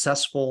become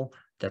successful,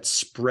 that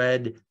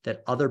spread,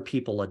 that other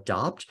people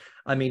adopt.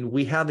 I mean,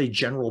 we have a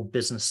general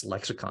business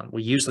lexicon.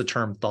 We use the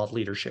term thought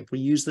leadership. We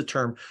use the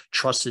term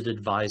trusted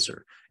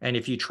advisor. And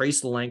if you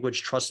trace the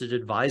language trusted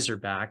advisor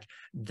back,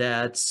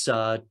 that's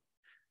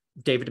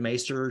David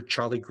Maister,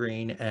 Charlie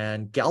Green,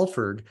 and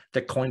Galford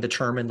that coined the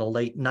term in the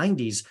late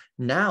 90s.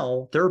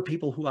 Now, there are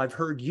people who I've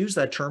heard use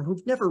that term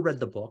who've never read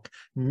the book,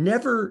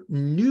 never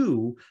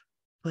knew,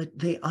 but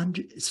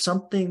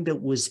something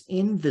that was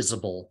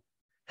invisible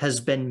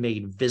has been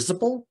made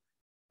visible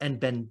and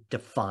been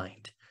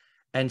defined.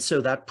 And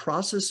so that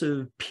process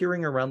of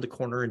peering around the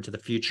corner into the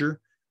future,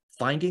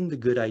 finding the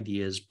good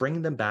ideas,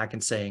 bringing them back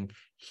and saying,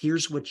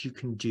 here's what you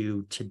can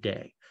do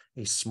today,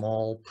 a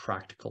small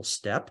practical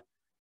step.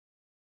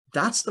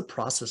 That's the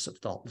process of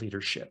thought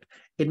leadership.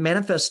 It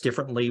manifests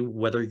differently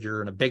whether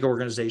you're in a big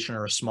organization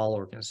or a small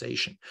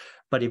organization.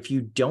 But if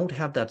you don't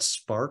have that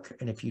spark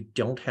and if you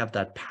don't have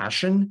that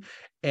passion,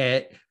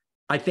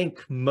 I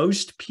think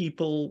most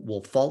people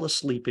will fall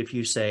asleep if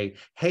you say,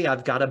 hey,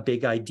 I've got a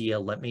big idea.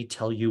 Let me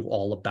tell you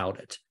all about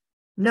it.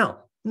 No.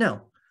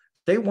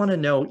 They want to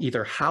know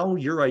either how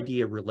your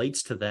idea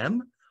relates to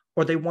them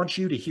or they want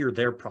you to hear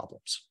their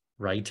problems,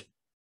 right?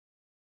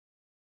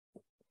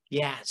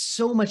 Yeah,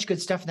 so much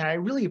good stuff in there. I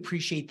really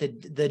appreciate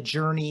the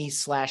journey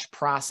 /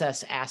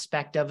 process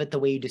aspect of it, the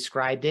way you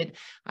described it.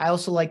 I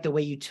also like the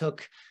way you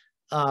took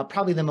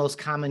probably the most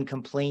common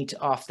complaint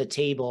off the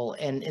table.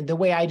 And the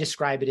way I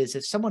describe it is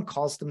if someone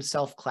calls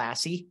themselves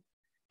classy,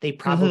 they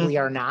probably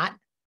are not.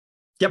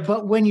 Yep.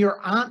 But when your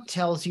aunt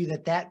tells you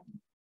that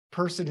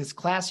person is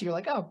classy, you're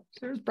like, oh,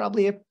 there's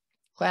probably a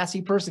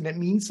classy person. It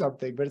means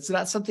something, but it's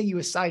not something you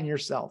assign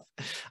yourself.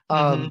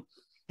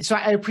 So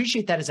I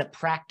appreciate that as a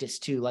practice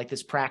too, like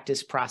this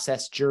practice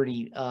process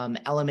journey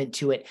element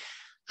to it.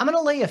 I'm going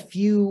to lay a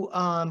few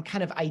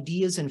kind of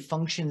ideas and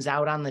functions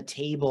out on the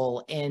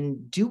table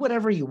and do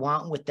whatever you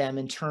want with them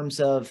in terms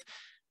of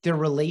their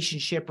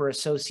relationship or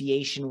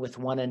association with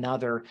one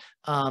another.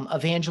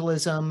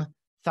 Evangelism,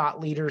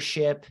 thought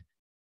leadership,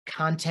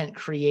 content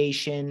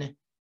creation,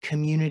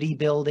 community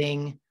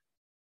building,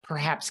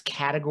 perhaps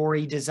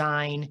category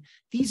design.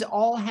 These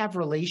all have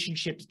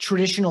relationships,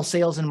 traditional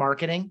sales and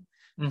marketing.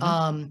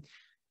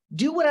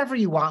 Do whatever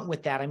you want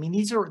with that. I mean,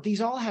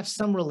 these all have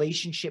some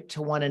relationship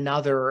to one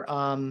another.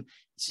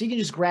 So you can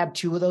just grab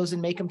two of those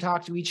and make them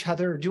talk to each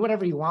other or do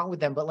whatever you want with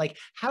them. But like,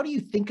 how do you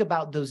think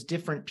about those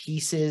different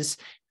pieces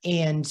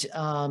and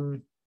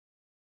do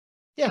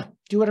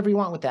whatever you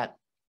want with that?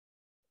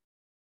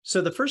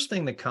 So the first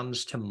thing that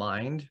comes to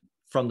mind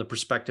from the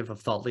perspective of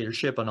thought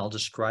leadership, and I'll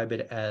describe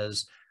it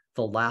as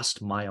the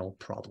last mile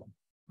problem.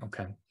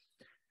 Okay.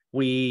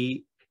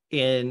 We,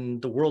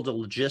 in the world of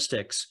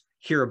logistics,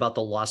 hear about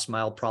the last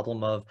mile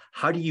problem of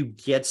how do you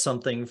get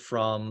something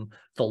from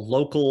the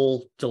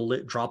local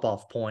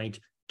drop-off point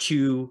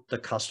to the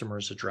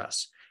customer's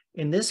address.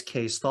 In this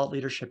case, thought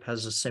leadership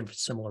has a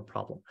similar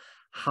problem.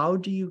 How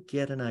do you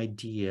get an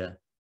idea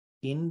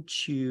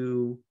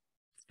into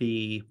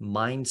the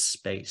mind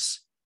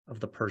space of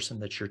the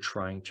person that you're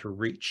trying to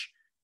reach?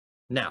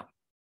 Now,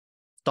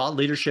 thought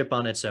leadership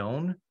on its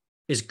own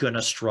is going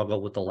to struggle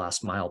with the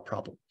last mile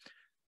problem.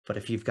 But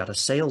if you've got a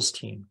sales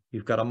team,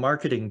 you've got a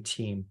marketing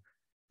team,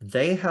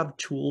 they have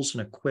tools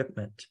and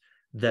equipment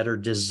that are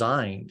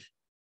designed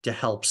to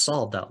help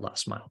solve that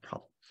last mile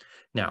problem.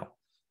 Now,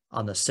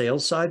 on the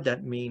sales side,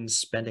 that means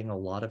spending a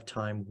lot of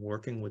time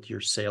working with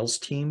your sales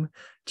team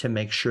to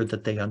make sure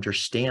that they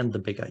understand the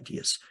big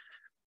ideas,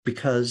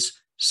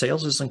 because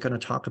sales isn't going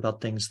to talk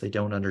about things they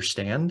don't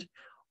understand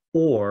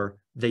or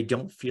they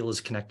don't feel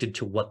as connected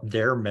to what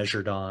they're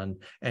measured on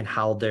and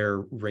how they're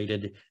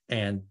rated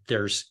and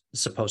they're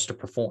supposed to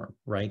perform,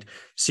 right?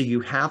 So you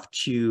have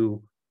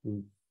to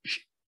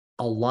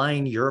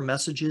align your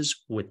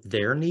messages with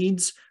their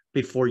needs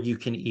before you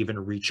can even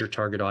reach your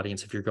target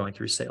audience if you're going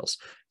through sales.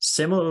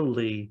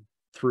 Similarly,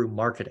 through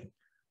marketing.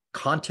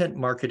 Content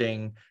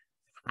marketing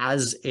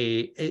has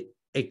a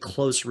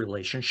close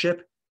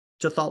relationship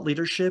to thought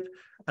leadership,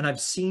 and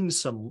I've seen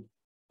some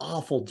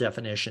awful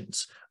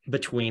definitions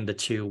between the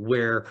two,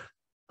 where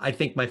I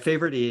think my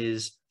favorite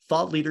is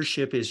thought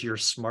leadership is your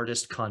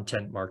smartest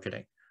content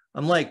marketing.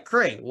 I'm like,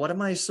 great, what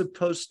am I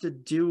supposed to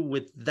do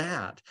with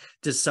that?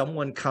 Does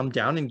someone come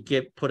down and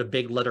put a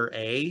big letter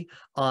A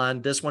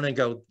on this one and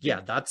go, yeah,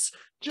 that's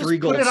just 3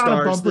 gold stars. Put it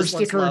on a bumper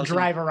sticker and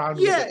drive around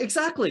with it. Yeah,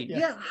 exactly.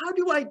 Yeah. How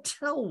do I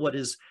tell what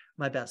is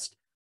my best?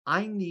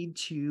 I need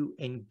to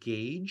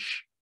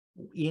engage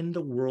in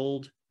the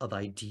world of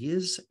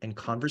ideas and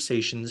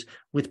conversations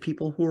with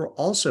people who are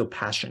also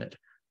passionate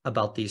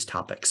about these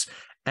topics.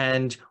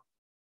 And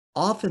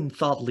often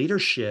thought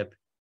leadership,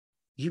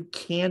 you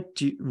can't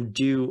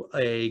do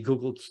a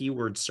Google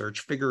keyword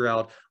search, figure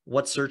out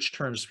what search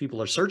terms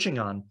people are searching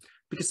on.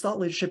 because thought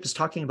leadership is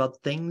talking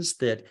about things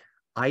that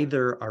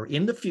either are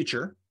in the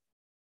future,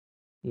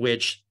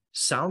 which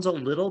sounds a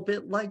little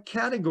bit like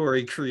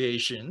category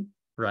creation,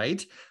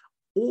 right?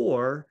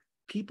 Or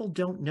people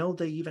don't know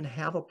they even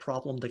have a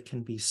problem that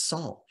can be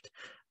solved.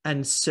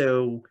 And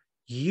so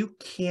you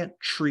can't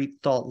treat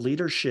thought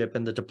leadership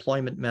and the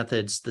deployment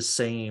methods the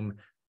same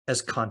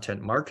as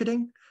content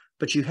marketing,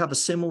 but you have a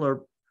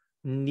similar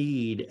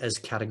need as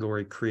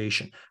category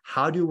creation.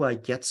 How do I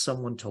get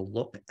someone to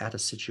look at a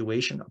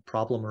situation, a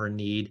problem, or a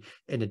need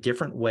in a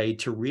different way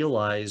to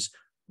realize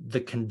the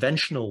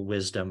conventional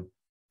wisdom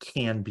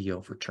can be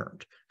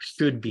overturned,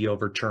 should be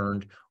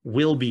overturned,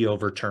 will be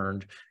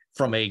overturned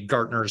from a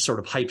Gartner sort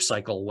of hype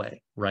cycle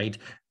way, right?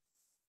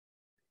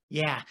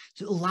 Yeah,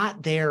 so a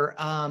lot there.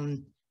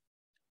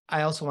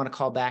 I also want to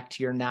call back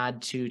to your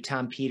nod to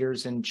Tom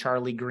Peters and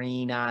Charlie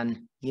Green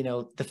on,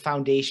 the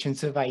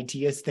foundations of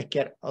ideas that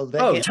get.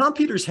 Tom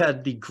Peters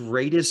had the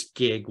greatest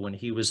gig when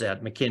he was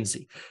at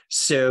McKinsey.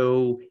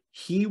 So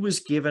he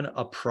was given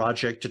a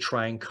project to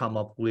try and come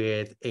up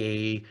with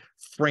a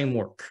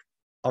framework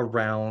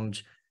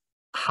around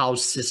how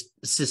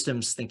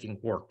systems thinking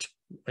worked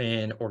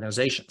in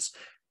organizations.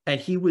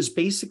 And he was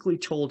basically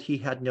told he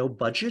had no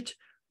budget,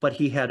 but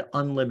he had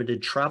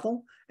unlimited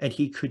travel, and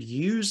he could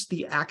use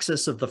the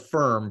access of the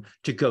firm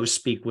to go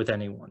speak with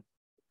anyone.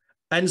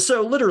 And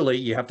so literally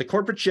you have the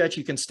corporate jet,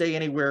 you can stay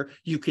anywhere,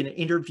 you can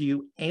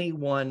interview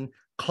anyone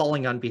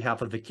calling on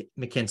behalf of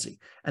McKinsey.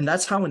 And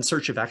that's how In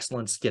Search of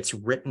Excellence gets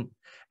written.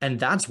 And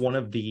that's one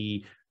of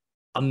the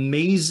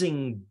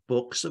amazing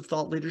books of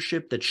thought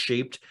leadership that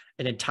shaped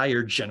an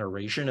entire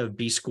generation of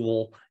B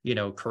school,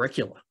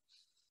 curricula.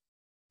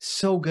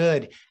 So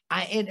good.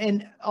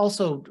 And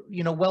also,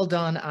 well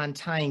done on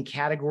tying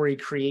category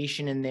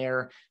creation in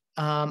there.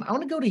 I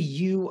want to go to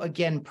you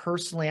again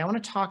personally. I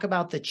want to talk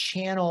about the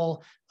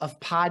channel of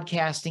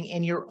podcasting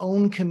and your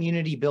own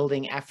community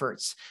building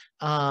efforts,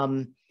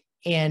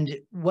 and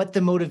what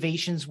the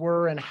motivations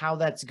were and how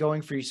that's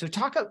going for you. So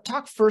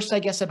talk first, I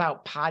guess,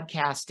 about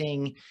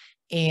podcasting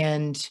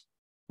and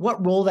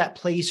what role that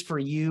plays for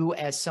you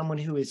as someone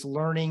who is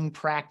learning,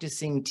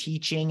 practicing,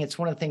 teaching. It's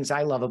one of the things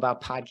I love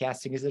about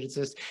podcasting is that it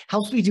just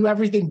helps me do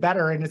everything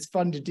better and it's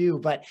fun to do.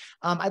 But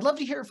I'd love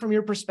to hear it from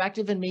your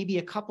perspective and maybe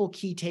a couple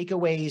key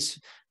takeaways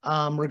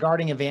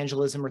regarding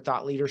evangelism or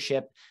thought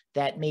leadership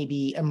that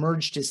maybe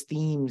emerged as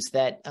themes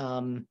that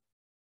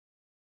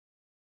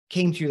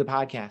came through the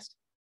podcast.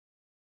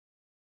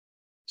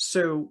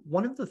 So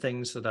one of the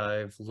things that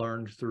I've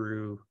learned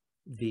through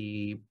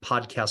the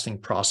podcasting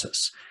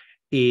process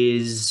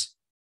is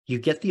you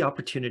get the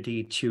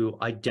opportunity to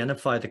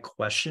identify the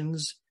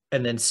questions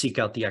and then seek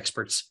out the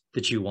experts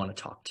that you want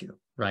to talk to,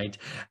 right?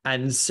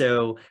 And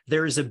so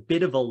there is a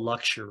bit of a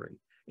luxury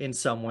in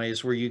some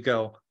ways where you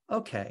go,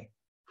 okay,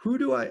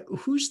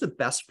 who's the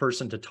best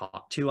person to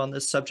talk to on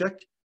this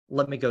subject?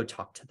 Let me go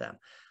talk to them.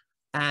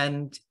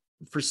 And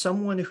for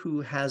someone who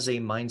has a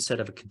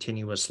mindset of a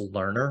continuous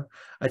learner,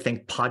 I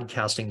think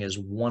podcasting is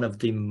one of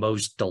the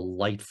most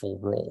delightful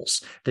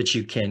roles that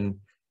you can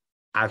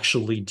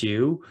actually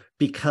do,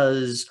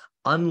 because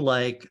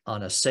unlike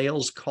on a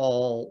sales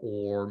call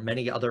or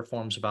many other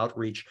forms of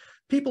outreach,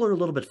 people are a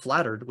little bit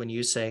flattered when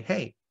you say,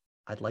 hey,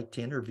 I'd like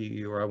to interview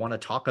you, or I want to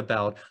talk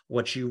about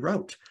what you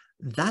wrote.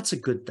 That's a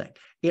good thing.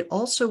 It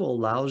also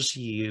allows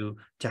you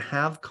to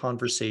have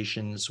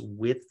conversations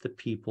with the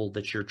people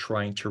that you're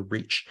trying to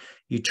reach.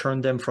 You turn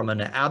them from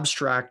an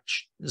abstract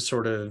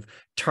sort of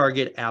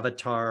target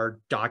avatar,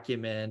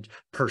 document,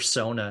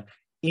 persona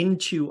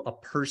into a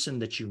person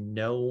that you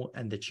know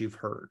and that you've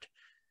heard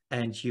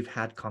and you've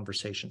had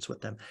conversations with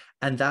them.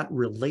 And that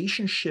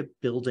relationship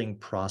building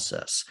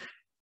process.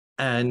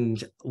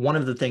 And one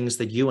of the things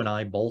that you and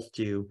I both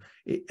do,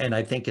 and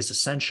I think is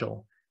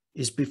essential,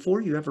 is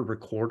before you ever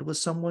record with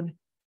someone,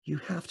 you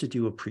have to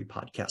do a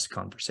pre-podcast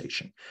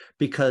conversation.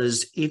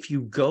 Because if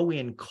you go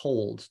in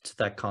cold to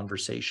that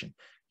conversation,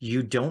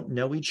 you don't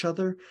know each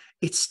other,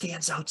 it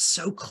stands out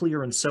so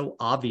clear and so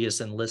obvious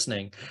in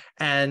listening.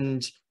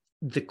 And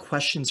the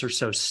questions are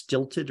so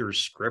stilted or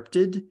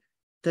scripted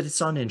that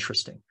it's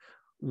uninteresting.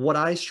 What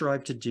I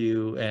strive to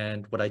do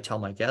and what I tell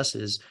my guests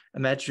is,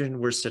 imagine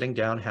we're sitting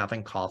down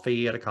having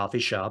coffee at a coffee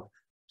shop.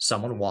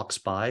 Someone walks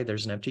by,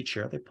 there's an empty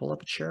chair, they pull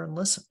up a chair and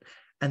listen.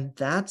 And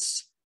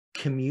that's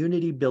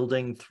community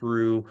building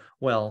through,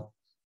 well,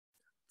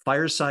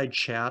 fireside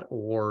chat,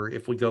 or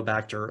if we go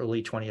back to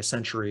early 20th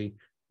century,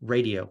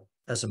 radio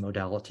as a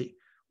modality.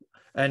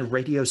 And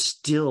radio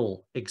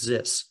still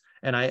exists.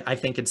 And I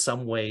think in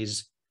some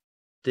ways,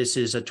 this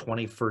is a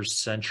 21st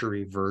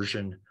century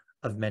version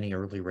of many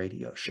early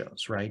radio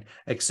shows, right?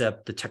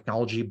 Except the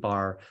technology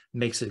bar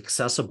makes it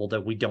accessible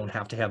that we don't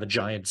have to have a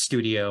giant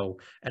studio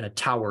and a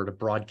tower to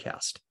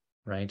broadcast,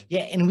 right?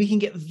 Yeah, and we can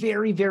get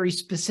very, very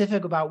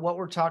specific about what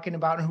we're talking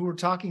about and who we're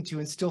talking to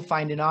and still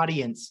find an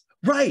audience.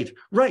 Right.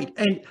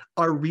 And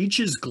our reach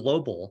is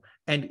global.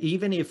 And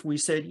even if we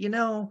said,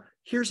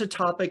 here's a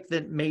topic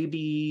that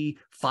maybe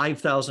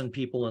 5,000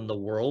 people in the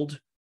world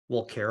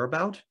will care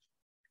about,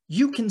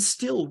 you can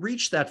still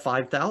reach that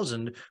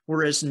 5,000,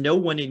 whereas no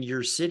one in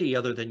your city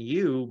other than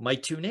you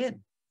might tune in,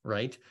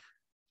 right?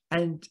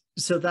 And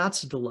so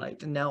that's a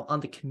delight. And now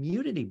on the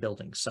community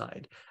building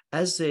side,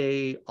 as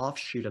a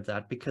offshoot of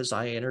that, because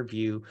I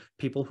interview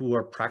people who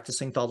are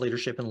practicing thought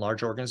leadership in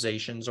large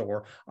organizations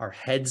or are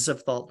heads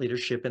of thought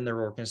leadership in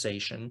their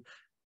organization,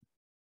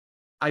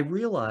 I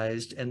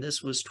realized, and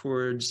this was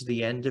towards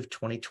the end of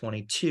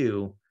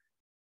 2022,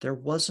 there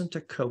wasn't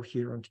a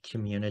coherent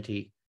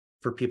community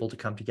for people to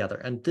come together.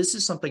 And this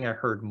is something I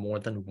heard more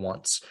than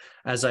once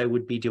as I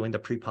would be doing the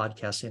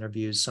pre-podcast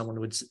interviews.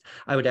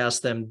 I would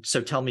ask them,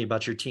 so tell me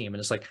about your team. And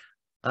it's like,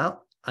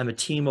 well, I'm a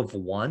team of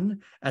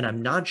one, and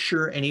I'm not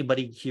sure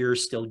anybody here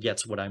still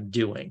gets what I'm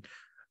doing.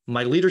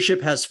 My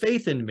leadership has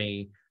faith in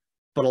me,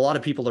 but a lot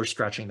of people are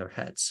scratching their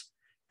heads.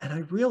 And I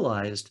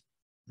realized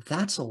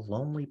that's a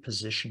lonely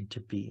position to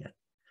be in.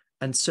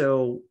 And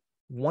so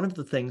one of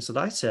the things that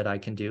I said I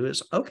can do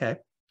is, okay,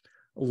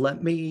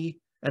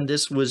 and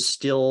this was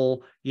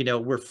still,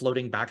 we're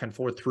floating back and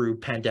forth through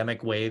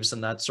pandemic waves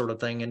and that sort of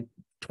thing in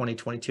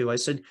 2022. I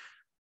said,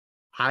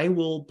 I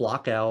will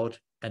block out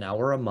an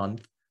hour a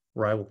month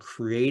where I will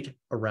create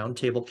a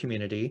roundtable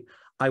community.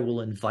 I will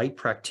invite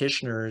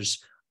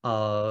practitioners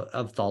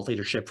of thought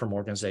leadership from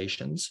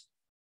organizations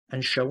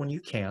and show when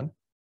you can.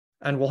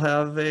 And we'll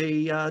have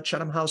a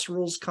Chatham House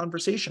Rules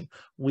conversation.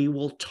 We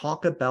will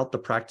talk about the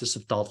practice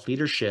of thought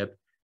leadership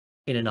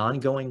in an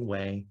ongoing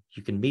way.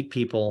 You can meet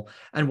people.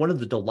 And one of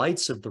the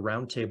delights of the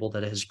roundtable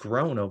that has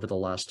grown over the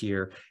last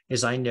year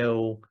is I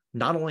know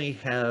not only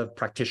have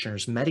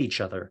practitioners met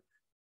each other,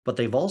 but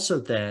they've also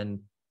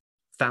then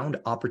found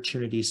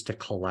opportunities to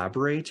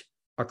collaborate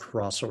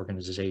across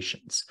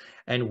organizations.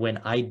 And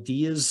when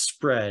ideas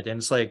spread, and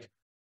it's like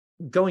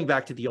going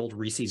back to the old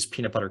Reese's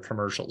peanut butter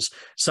commercials,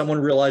 someone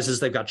realizes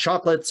they've got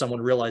chocolate,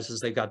 someone realizes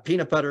they've got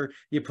peanut butter,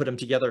 you put them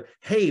together.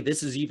 Hey,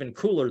 this is even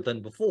cooler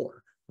than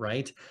before,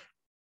 right?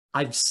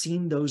 I've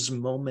seen those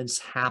moments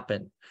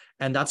happen.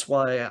 And that's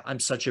why I'm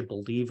such a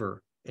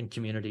believer in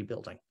community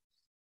building.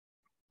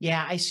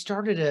 Yeah, I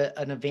started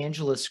an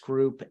evangelist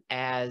group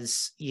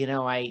as,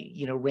 I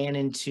ran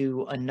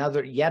into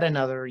yet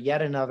another.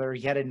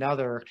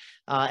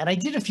 And I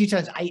did a few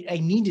times. I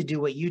need to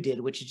do what you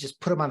did, which is just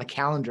put them on the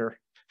calendar,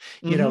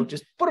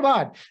 just put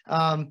them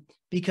on.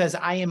 Because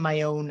I am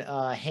my own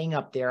hang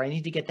up there. I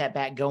need to get that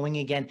back going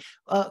again.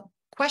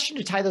 Question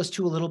to tie those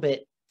two a little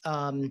bit.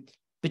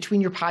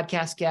 Between your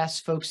podcast guests,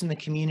 folks in the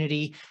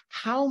community,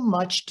 how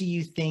much do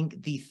you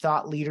think the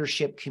thought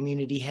leadership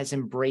community has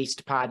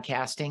embraced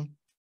podcasting?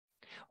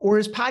 Or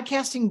is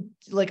podcasting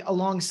like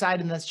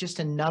alongside, and that's just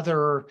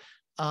another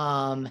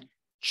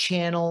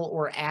channel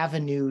or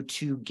avenue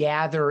to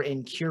gather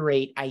and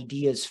curate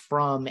ideas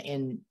from,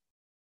 and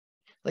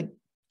like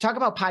talk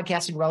about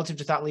podcasting relative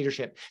to thought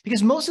leadership?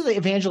 Because most of the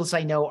evangelists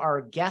I know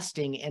are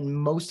guesting and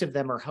most of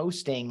them are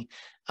hosting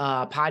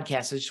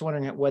podcasts. I was just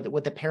wondering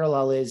what the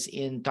parallel is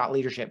in thought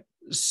leadership.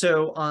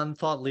 So on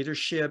thought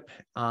leadership,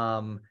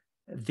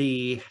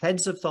 the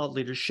heads of thought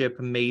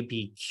leadership may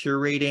be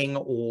curating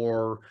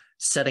or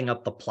setting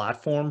up the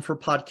platform for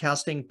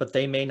podcasting, but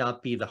they may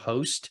not be the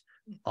host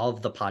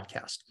of the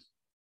podcast.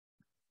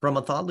 From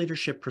a thought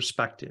leadership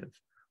perspective,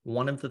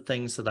 one of the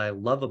things that I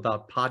love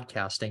about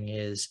podcasting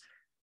is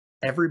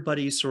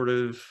everybody sort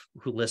of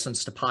who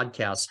listens to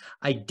podcasts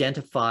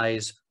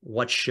identifies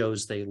what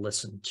shows they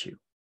listen to,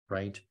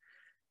 right?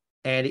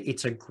 And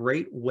it's a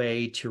great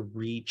way to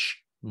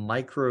reach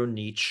micro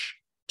niche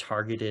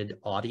targeted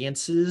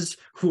audiences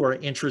who are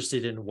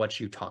interested in what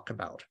you talk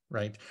about,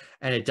 right?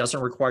 And it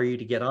doesn't require you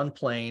to get on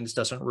planes,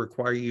 doesn't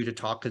require you to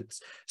talk at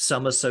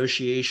some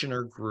association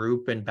or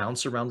group and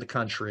bounce around the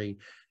country.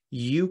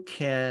 You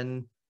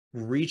can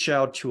reach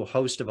out to a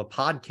host of a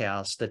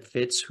podcast that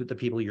fits the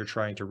people you're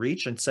trying to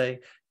reach and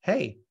say,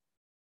 hey,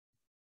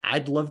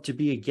 I'd love to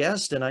be a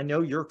guest, and I know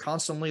you're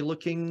constantly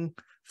looking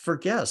for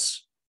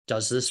guests.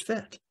 Does this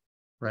fit,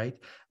 right?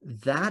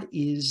 That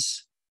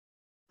is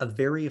a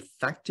very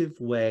effective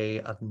way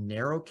of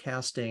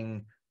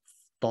narrowcasting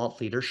thought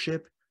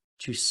leadership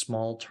to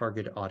small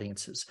target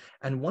audiences.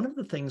 And one of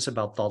the things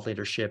about thought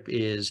leadership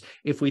is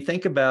if we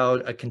think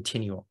about a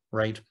continuum,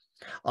 right?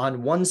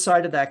 On one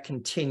side of that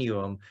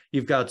continuum,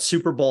 you've got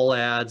Super Bowl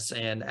ads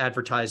and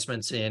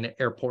advertisements in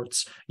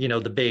airports,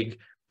 the big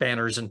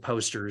banners and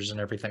posters and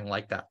everything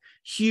like that.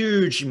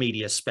 Huge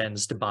media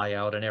spends to buy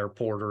out an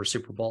airport or a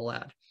Super Bowl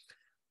ad.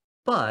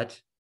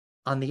 But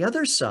on the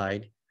other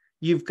side,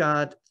 you've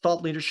got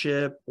thought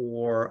leadership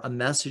or a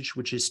message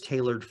which is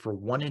tailored for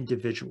one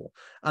individual.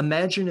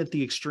 Imagine at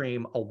the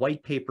extreme, a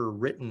white paper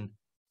written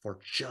for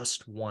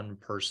just one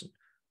person.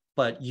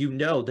 But you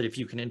know that if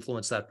you can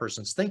influence that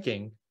person's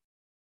thinking,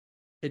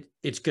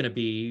 it's going to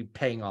be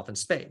paying off in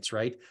spades,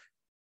 right?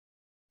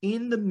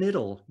 In the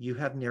middle, you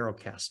have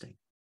narrowcasting.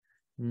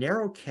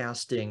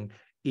 Narrowcasting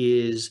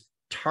is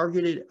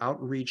targeted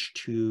outreach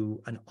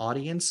to an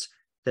audience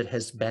that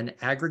has been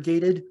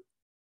aggregated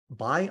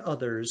by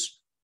others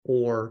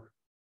or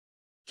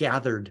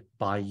gathered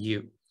by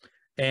you.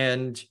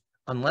 And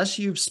unless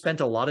you've spent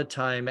a lot of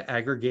time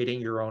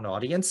aggregating your own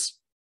audience,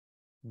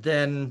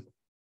 then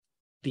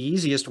the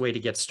easiest way to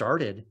get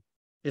started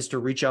is to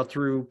reach out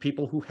through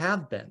people who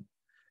have been.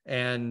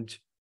 And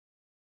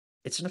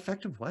it's an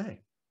effective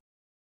way.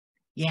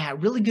 Yeah,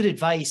 really good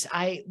advice.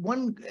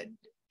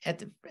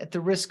 At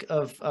the risk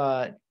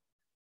of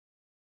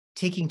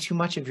taking too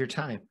much of your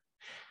time,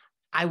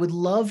 I would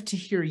love to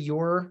hear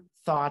your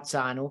thoughts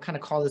on, we'll kind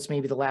of call this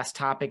maybe the last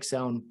topic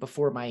zone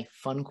before my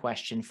fun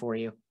question for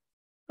you.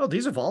 Oh,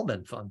 these have all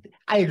been fun.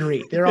 I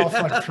agree. They're all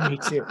fun for me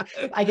too.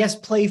 I guess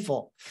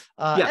playful.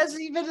 Yeah. As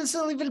it's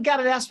even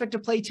got an aspect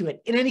of play to it.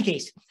 In any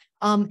case,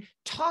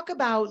 talk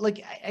about,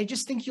 like, I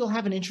just think you'll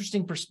have an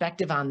interesting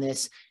perspective on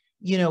this.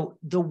 You know,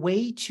 the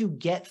way to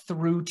get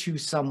through to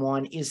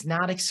someone is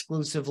not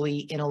exclusively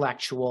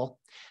intellectual.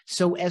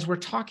 So as we're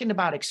talking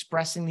about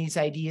expressing these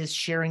ideas,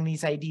 sharing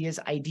these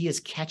ideas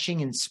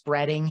catching and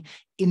spreading,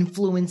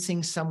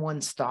 influencing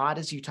someone's thought,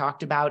 as you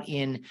talked about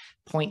in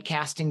point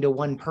casting to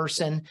one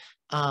person.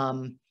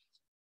 Talk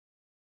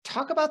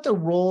about the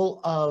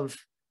role of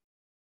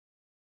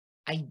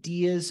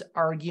ideas,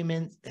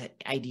 arguments,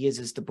 ideas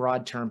is the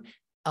broad term,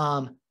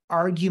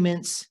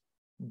 arguments,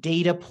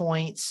 data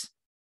points,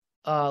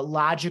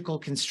 logical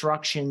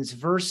constructions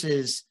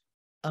versus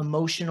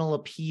emotional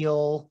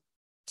appeal,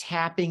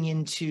 tapping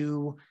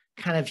into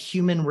kind of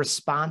human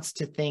response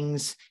to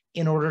things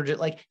in order to,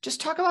 like,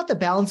 just talk about the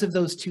balance of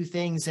those two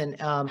things and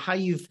how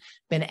you've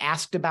been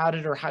asked about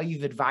it, or how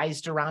you've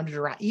advised around it,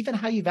 or even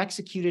how you've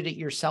executed it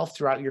yourself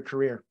throughout your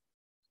career.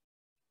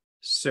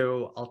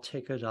 So I'll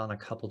take it on a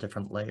couple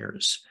different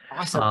layers.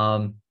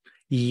 Awesome.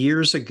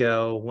 Years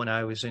ago, when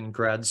I was in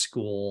grad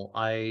school,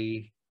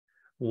 I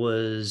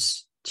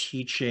was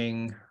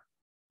teaching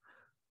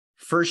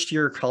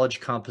first-year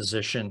college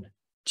composition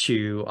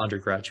to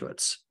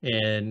undergraduates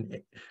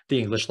in the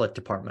English Lit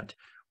department,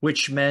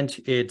 which meant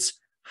it's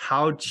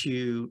how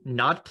to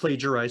not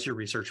plagiarize your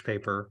research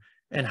paper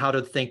and how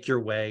to think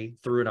your way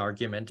through an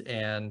argument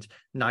and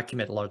not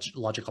commit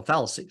logical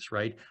fallacies,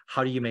 right?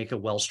 How do you make a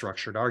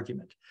well-structured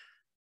argument?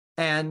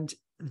 And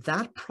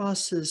that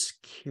process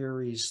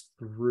carries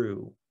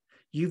through.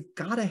 You've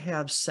got to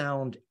have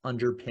sound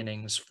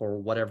underpinnings for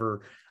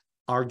whatever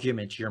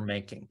argument you're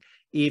making.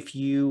 If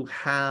you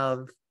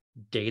have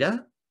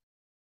data,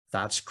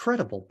 that's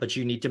credible, but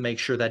you need to make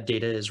sure that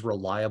data is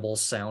reliable,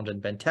 sound,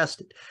 and been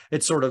tested.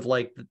 It's sort of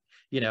like,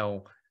 you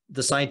know,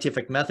 the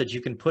scientific method.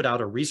 You can put out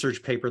a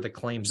research paper that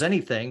claims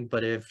anything,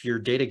 but if your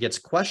data gets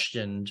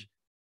questioned,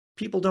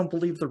 people don't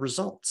believe the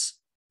results.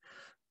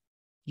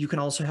 You can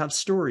also have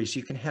stories,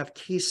 you can have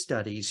case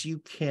studies, you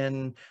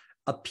can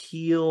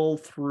appeal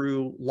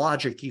through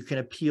logic, you can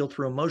appeal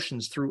through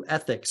emotions, through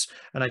ethics.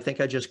 And I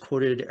think I just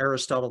quoted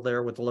Aristotle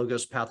there with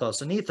logos,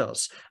 pathos, and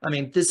ethos. I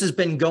mean, this has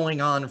been going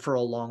on for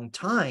a long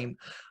time,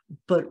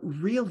 but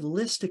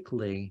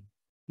realistically,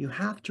 you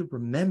have to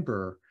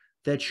remember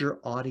that your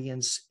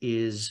audience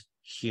is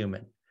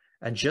human.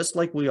 And just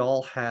like we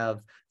all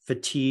have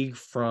fatigue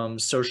from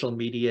social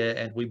media,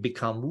 and we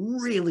become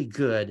really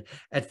good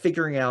at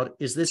figuring out,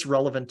 is this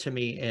relevant to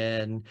me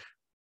in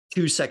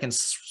 2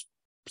 seconds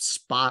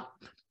spot?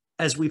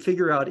 As we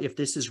figure out if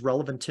this is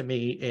relevant to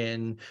me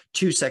in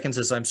 2 seconds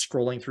as I'm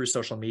scrolling through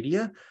social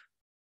media,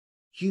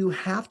 you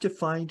have to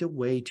find a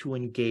way to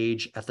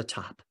engage at the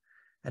top.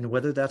 And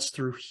whether that's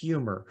through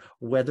humor,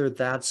 whether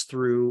that's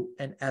through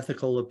an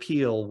ethical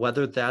appeal,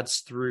 whether that's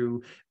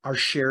through our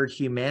shared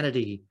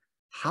humanity,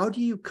 how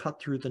do you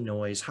cut through the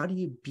noise? How do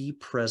you be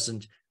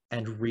present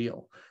and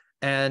real?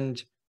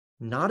 And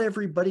not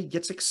everybody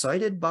gets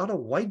excited about a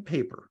white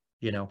paper.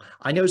 You know,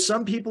 I know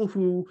some people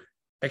who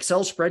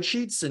Excel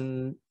spreadsheets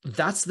and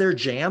that's their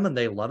jam and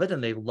they love it,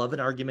 and they love an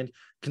argument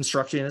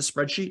constructed in a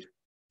spreadsheet.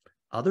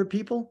 Other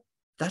people,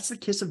 that's the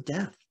kiss of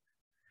death.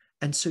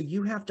 And so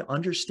you have to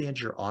understand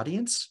your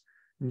audience,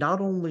 not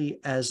only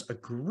as a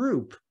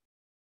group,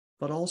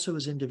 but also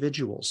as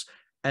individuals.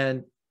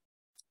 And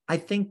I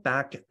think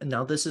back,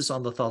 now this is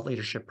on the thought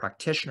leadership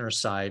practitioner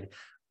side,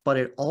 but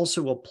it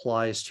also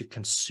applies to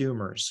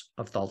consumers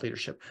of thought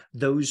leadership,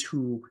 those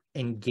who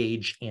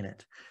engage in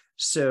it.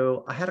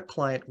 So I had a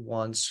client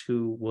once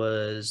who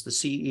was the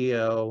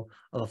CEO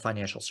of a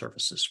financial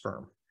services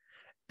firm.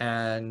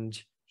 And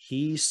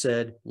he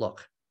said,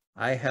 look,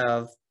 I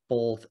have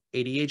both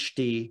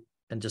ADHD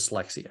and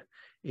dyslexia.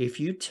 If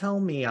you tell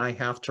me I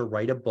have to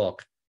write a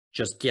book,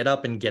 just get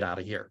up and get out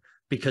of here,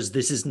 because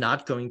this is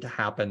not going to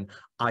happen.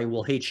 I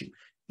will hate you.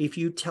 If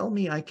you tell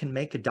me I can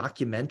make a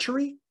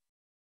documentary,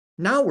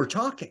 now we're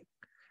talking.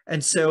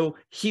 And so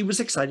he was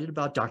excited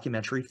about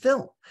documentary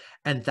film.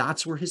 And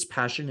that's where his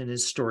passion and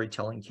his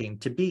storytelling came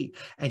to be.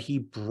 And he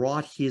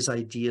brought his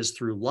ideas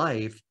through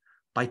life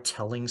by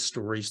telling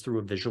stories through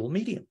a visual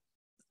medium.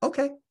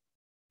 Okay,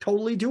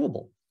 totally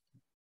doable.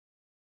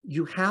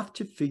 You have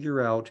to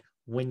figure out,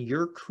 when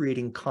you're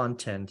creating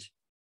content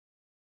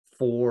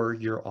for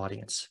your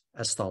audience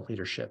as thought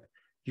leadership,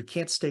 you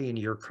can't stay in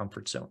your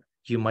comfort zone.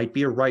 You might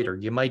be a writer,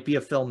 you might be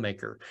a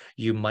filmmaker,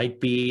 you might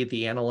be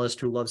the analyst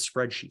who loves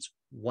spreadsheets,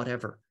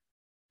 whatever.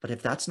 But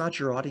if that's not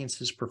your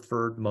audience's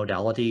preferred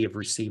modality of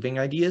receiving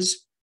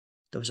ideas,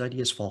 those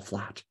ideas fall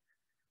flat.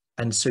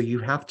 And so you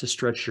have to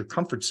stretch your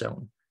comfort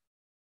zone.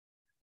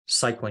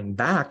 Cycling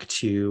back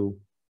to,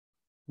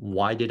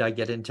 why did I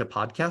get into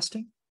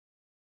podcasting?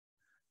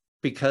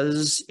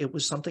 Because it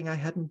was something I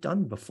hadn't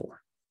done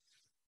before.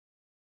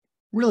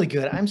 Really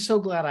good. I'm so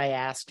glad I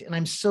asked, and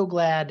I'm so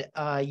glad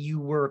you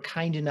were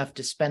kind enough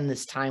to spend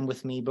this time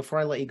with me. Before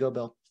I let you go,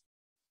 Bill,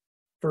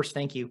 first,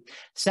 thank you.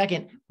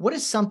 Second, what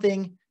is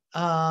something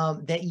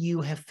that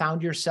you have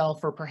found yourself,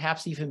 or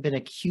perhaps even been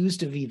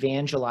accused of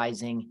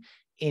evangelizing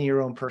in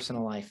your own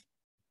personal life?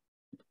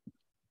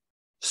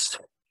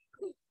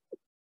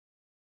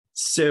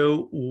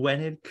 So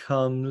when it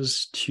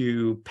comes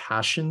to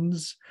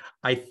passions,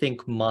 I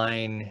think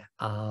mine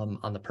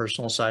on the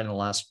personal side in the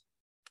last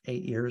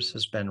 8 years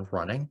has been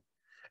running.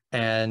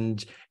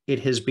 And it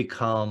has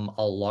become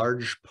a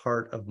large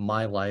part of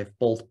my life,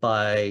 both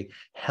by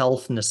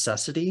health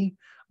necessity,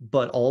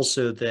 but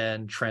also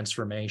then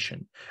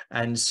transformation.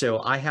 And so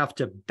I have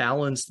to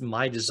balance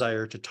my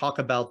desire to talk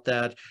about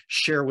that,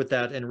 share with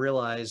that, and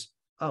realize,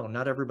 oh,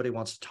 not everybody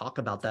wants to talk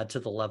about that to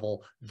the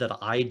level that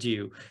I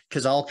do,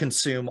 because I'll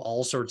consume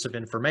all sorts of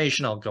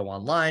information. I'll go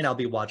online, I'll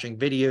be watching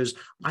videos.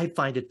 I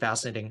find it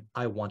fascinating.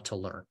 I want to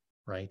learn,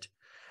 right?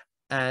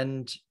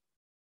 And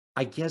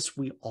I guess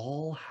we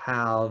all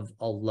have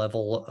a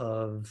level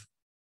of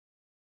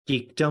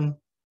geekdom,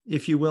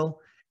 if you will,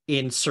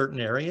 in certain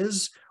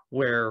areas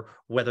where,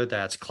 whether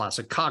that's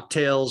classic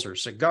cocktails or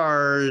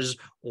cigars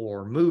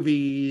or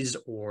movies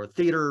or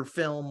theater,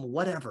 film,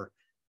 whatever,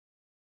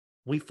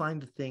 we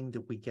find the thing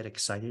that we get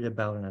excited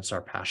about, and it's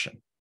our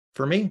passion.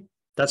 For me,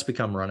 that's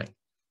become running.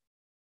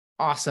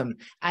 Awesome.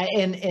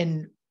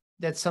 And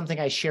that's something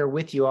I share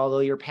with you, although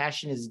your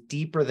passion is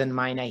deeper than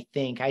mine, I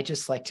think. I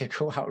just like to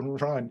go out and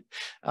run.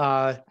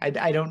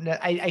 I don't know.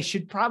 I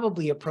should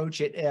probably approach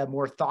it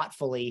more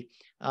thoughtfully.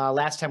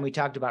 Last time we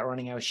talked about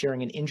running, I was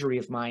sharing an injury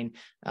of mine,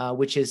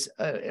 which is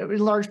in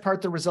large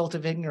part the result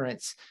of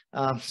ignorance.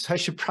 So I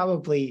should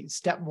probably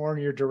step more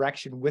in your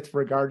direction with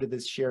regard to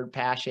this shared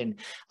passion.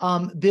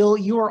 Bill,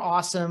 you are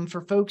awesome.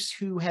 For folks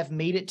who have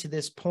made it to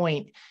this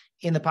point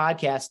in the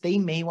podcast, they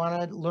may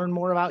want to learn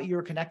more about you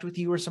or connect with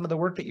you or some of the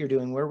work that you're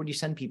doing. Where would you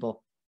send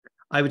people?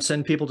 I would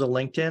send people to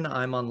LinkedIn.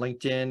 I'm on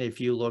LinkedIn.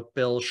 If you look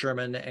Bill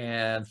Sherman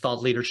and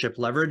Thought Leadership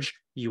Leverage,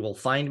 you will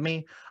find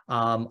me.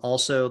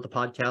 Also, the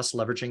podcast,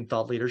 Leveraging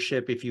Thought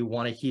Leadership, if you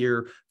want to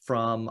hear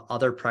from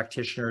other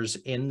practitioners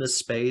in the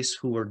space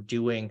who are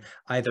doing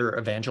either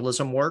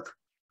evangelism work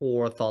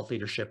or thought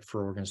leadership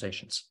for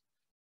organizations.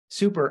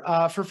 Super.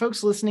 For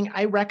folks listening,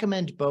 I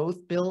recommend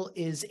both. Bill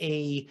is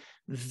a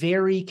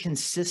very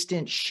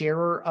consistent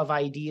sharer of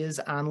ideas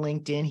on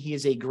LinkedIn. He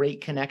is a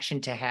great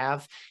connection to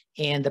have,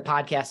 and the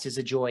podcast is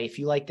a joy. If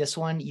you like this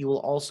one, you will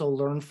also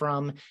learn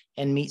from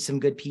and meet some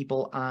good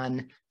people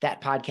on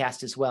that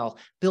podcast as well.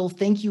 Bill,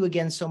 thank you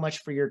again so much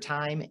for your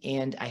time,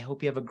 and I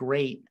hope you have a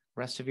great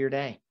rest of your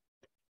day.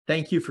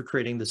 Thank you for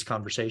creating this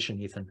conversation,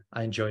 Ethan.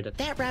 I enjoyed it.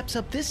 That wraps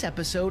up this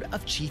episode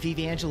of Chief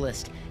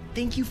Evangelist.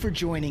 Thank you for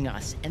joining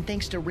us, and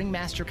thanks to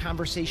Ringmaster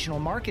Conversational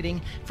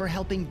Marketing for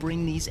helping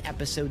bring these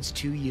episodes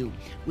to you.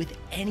 With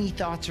any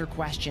thoughts or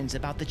questions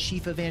about the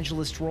Chief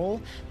Evangelist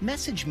role,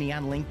 message me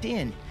on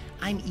LinkedIn.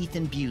 I'm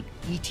Ethan Beute,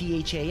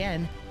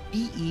 ETHAN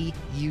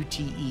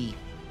BEUTE.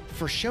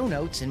 For show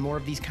notes and more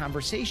of these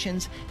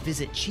conversations,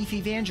 visit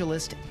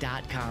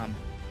chiefevangelist.com.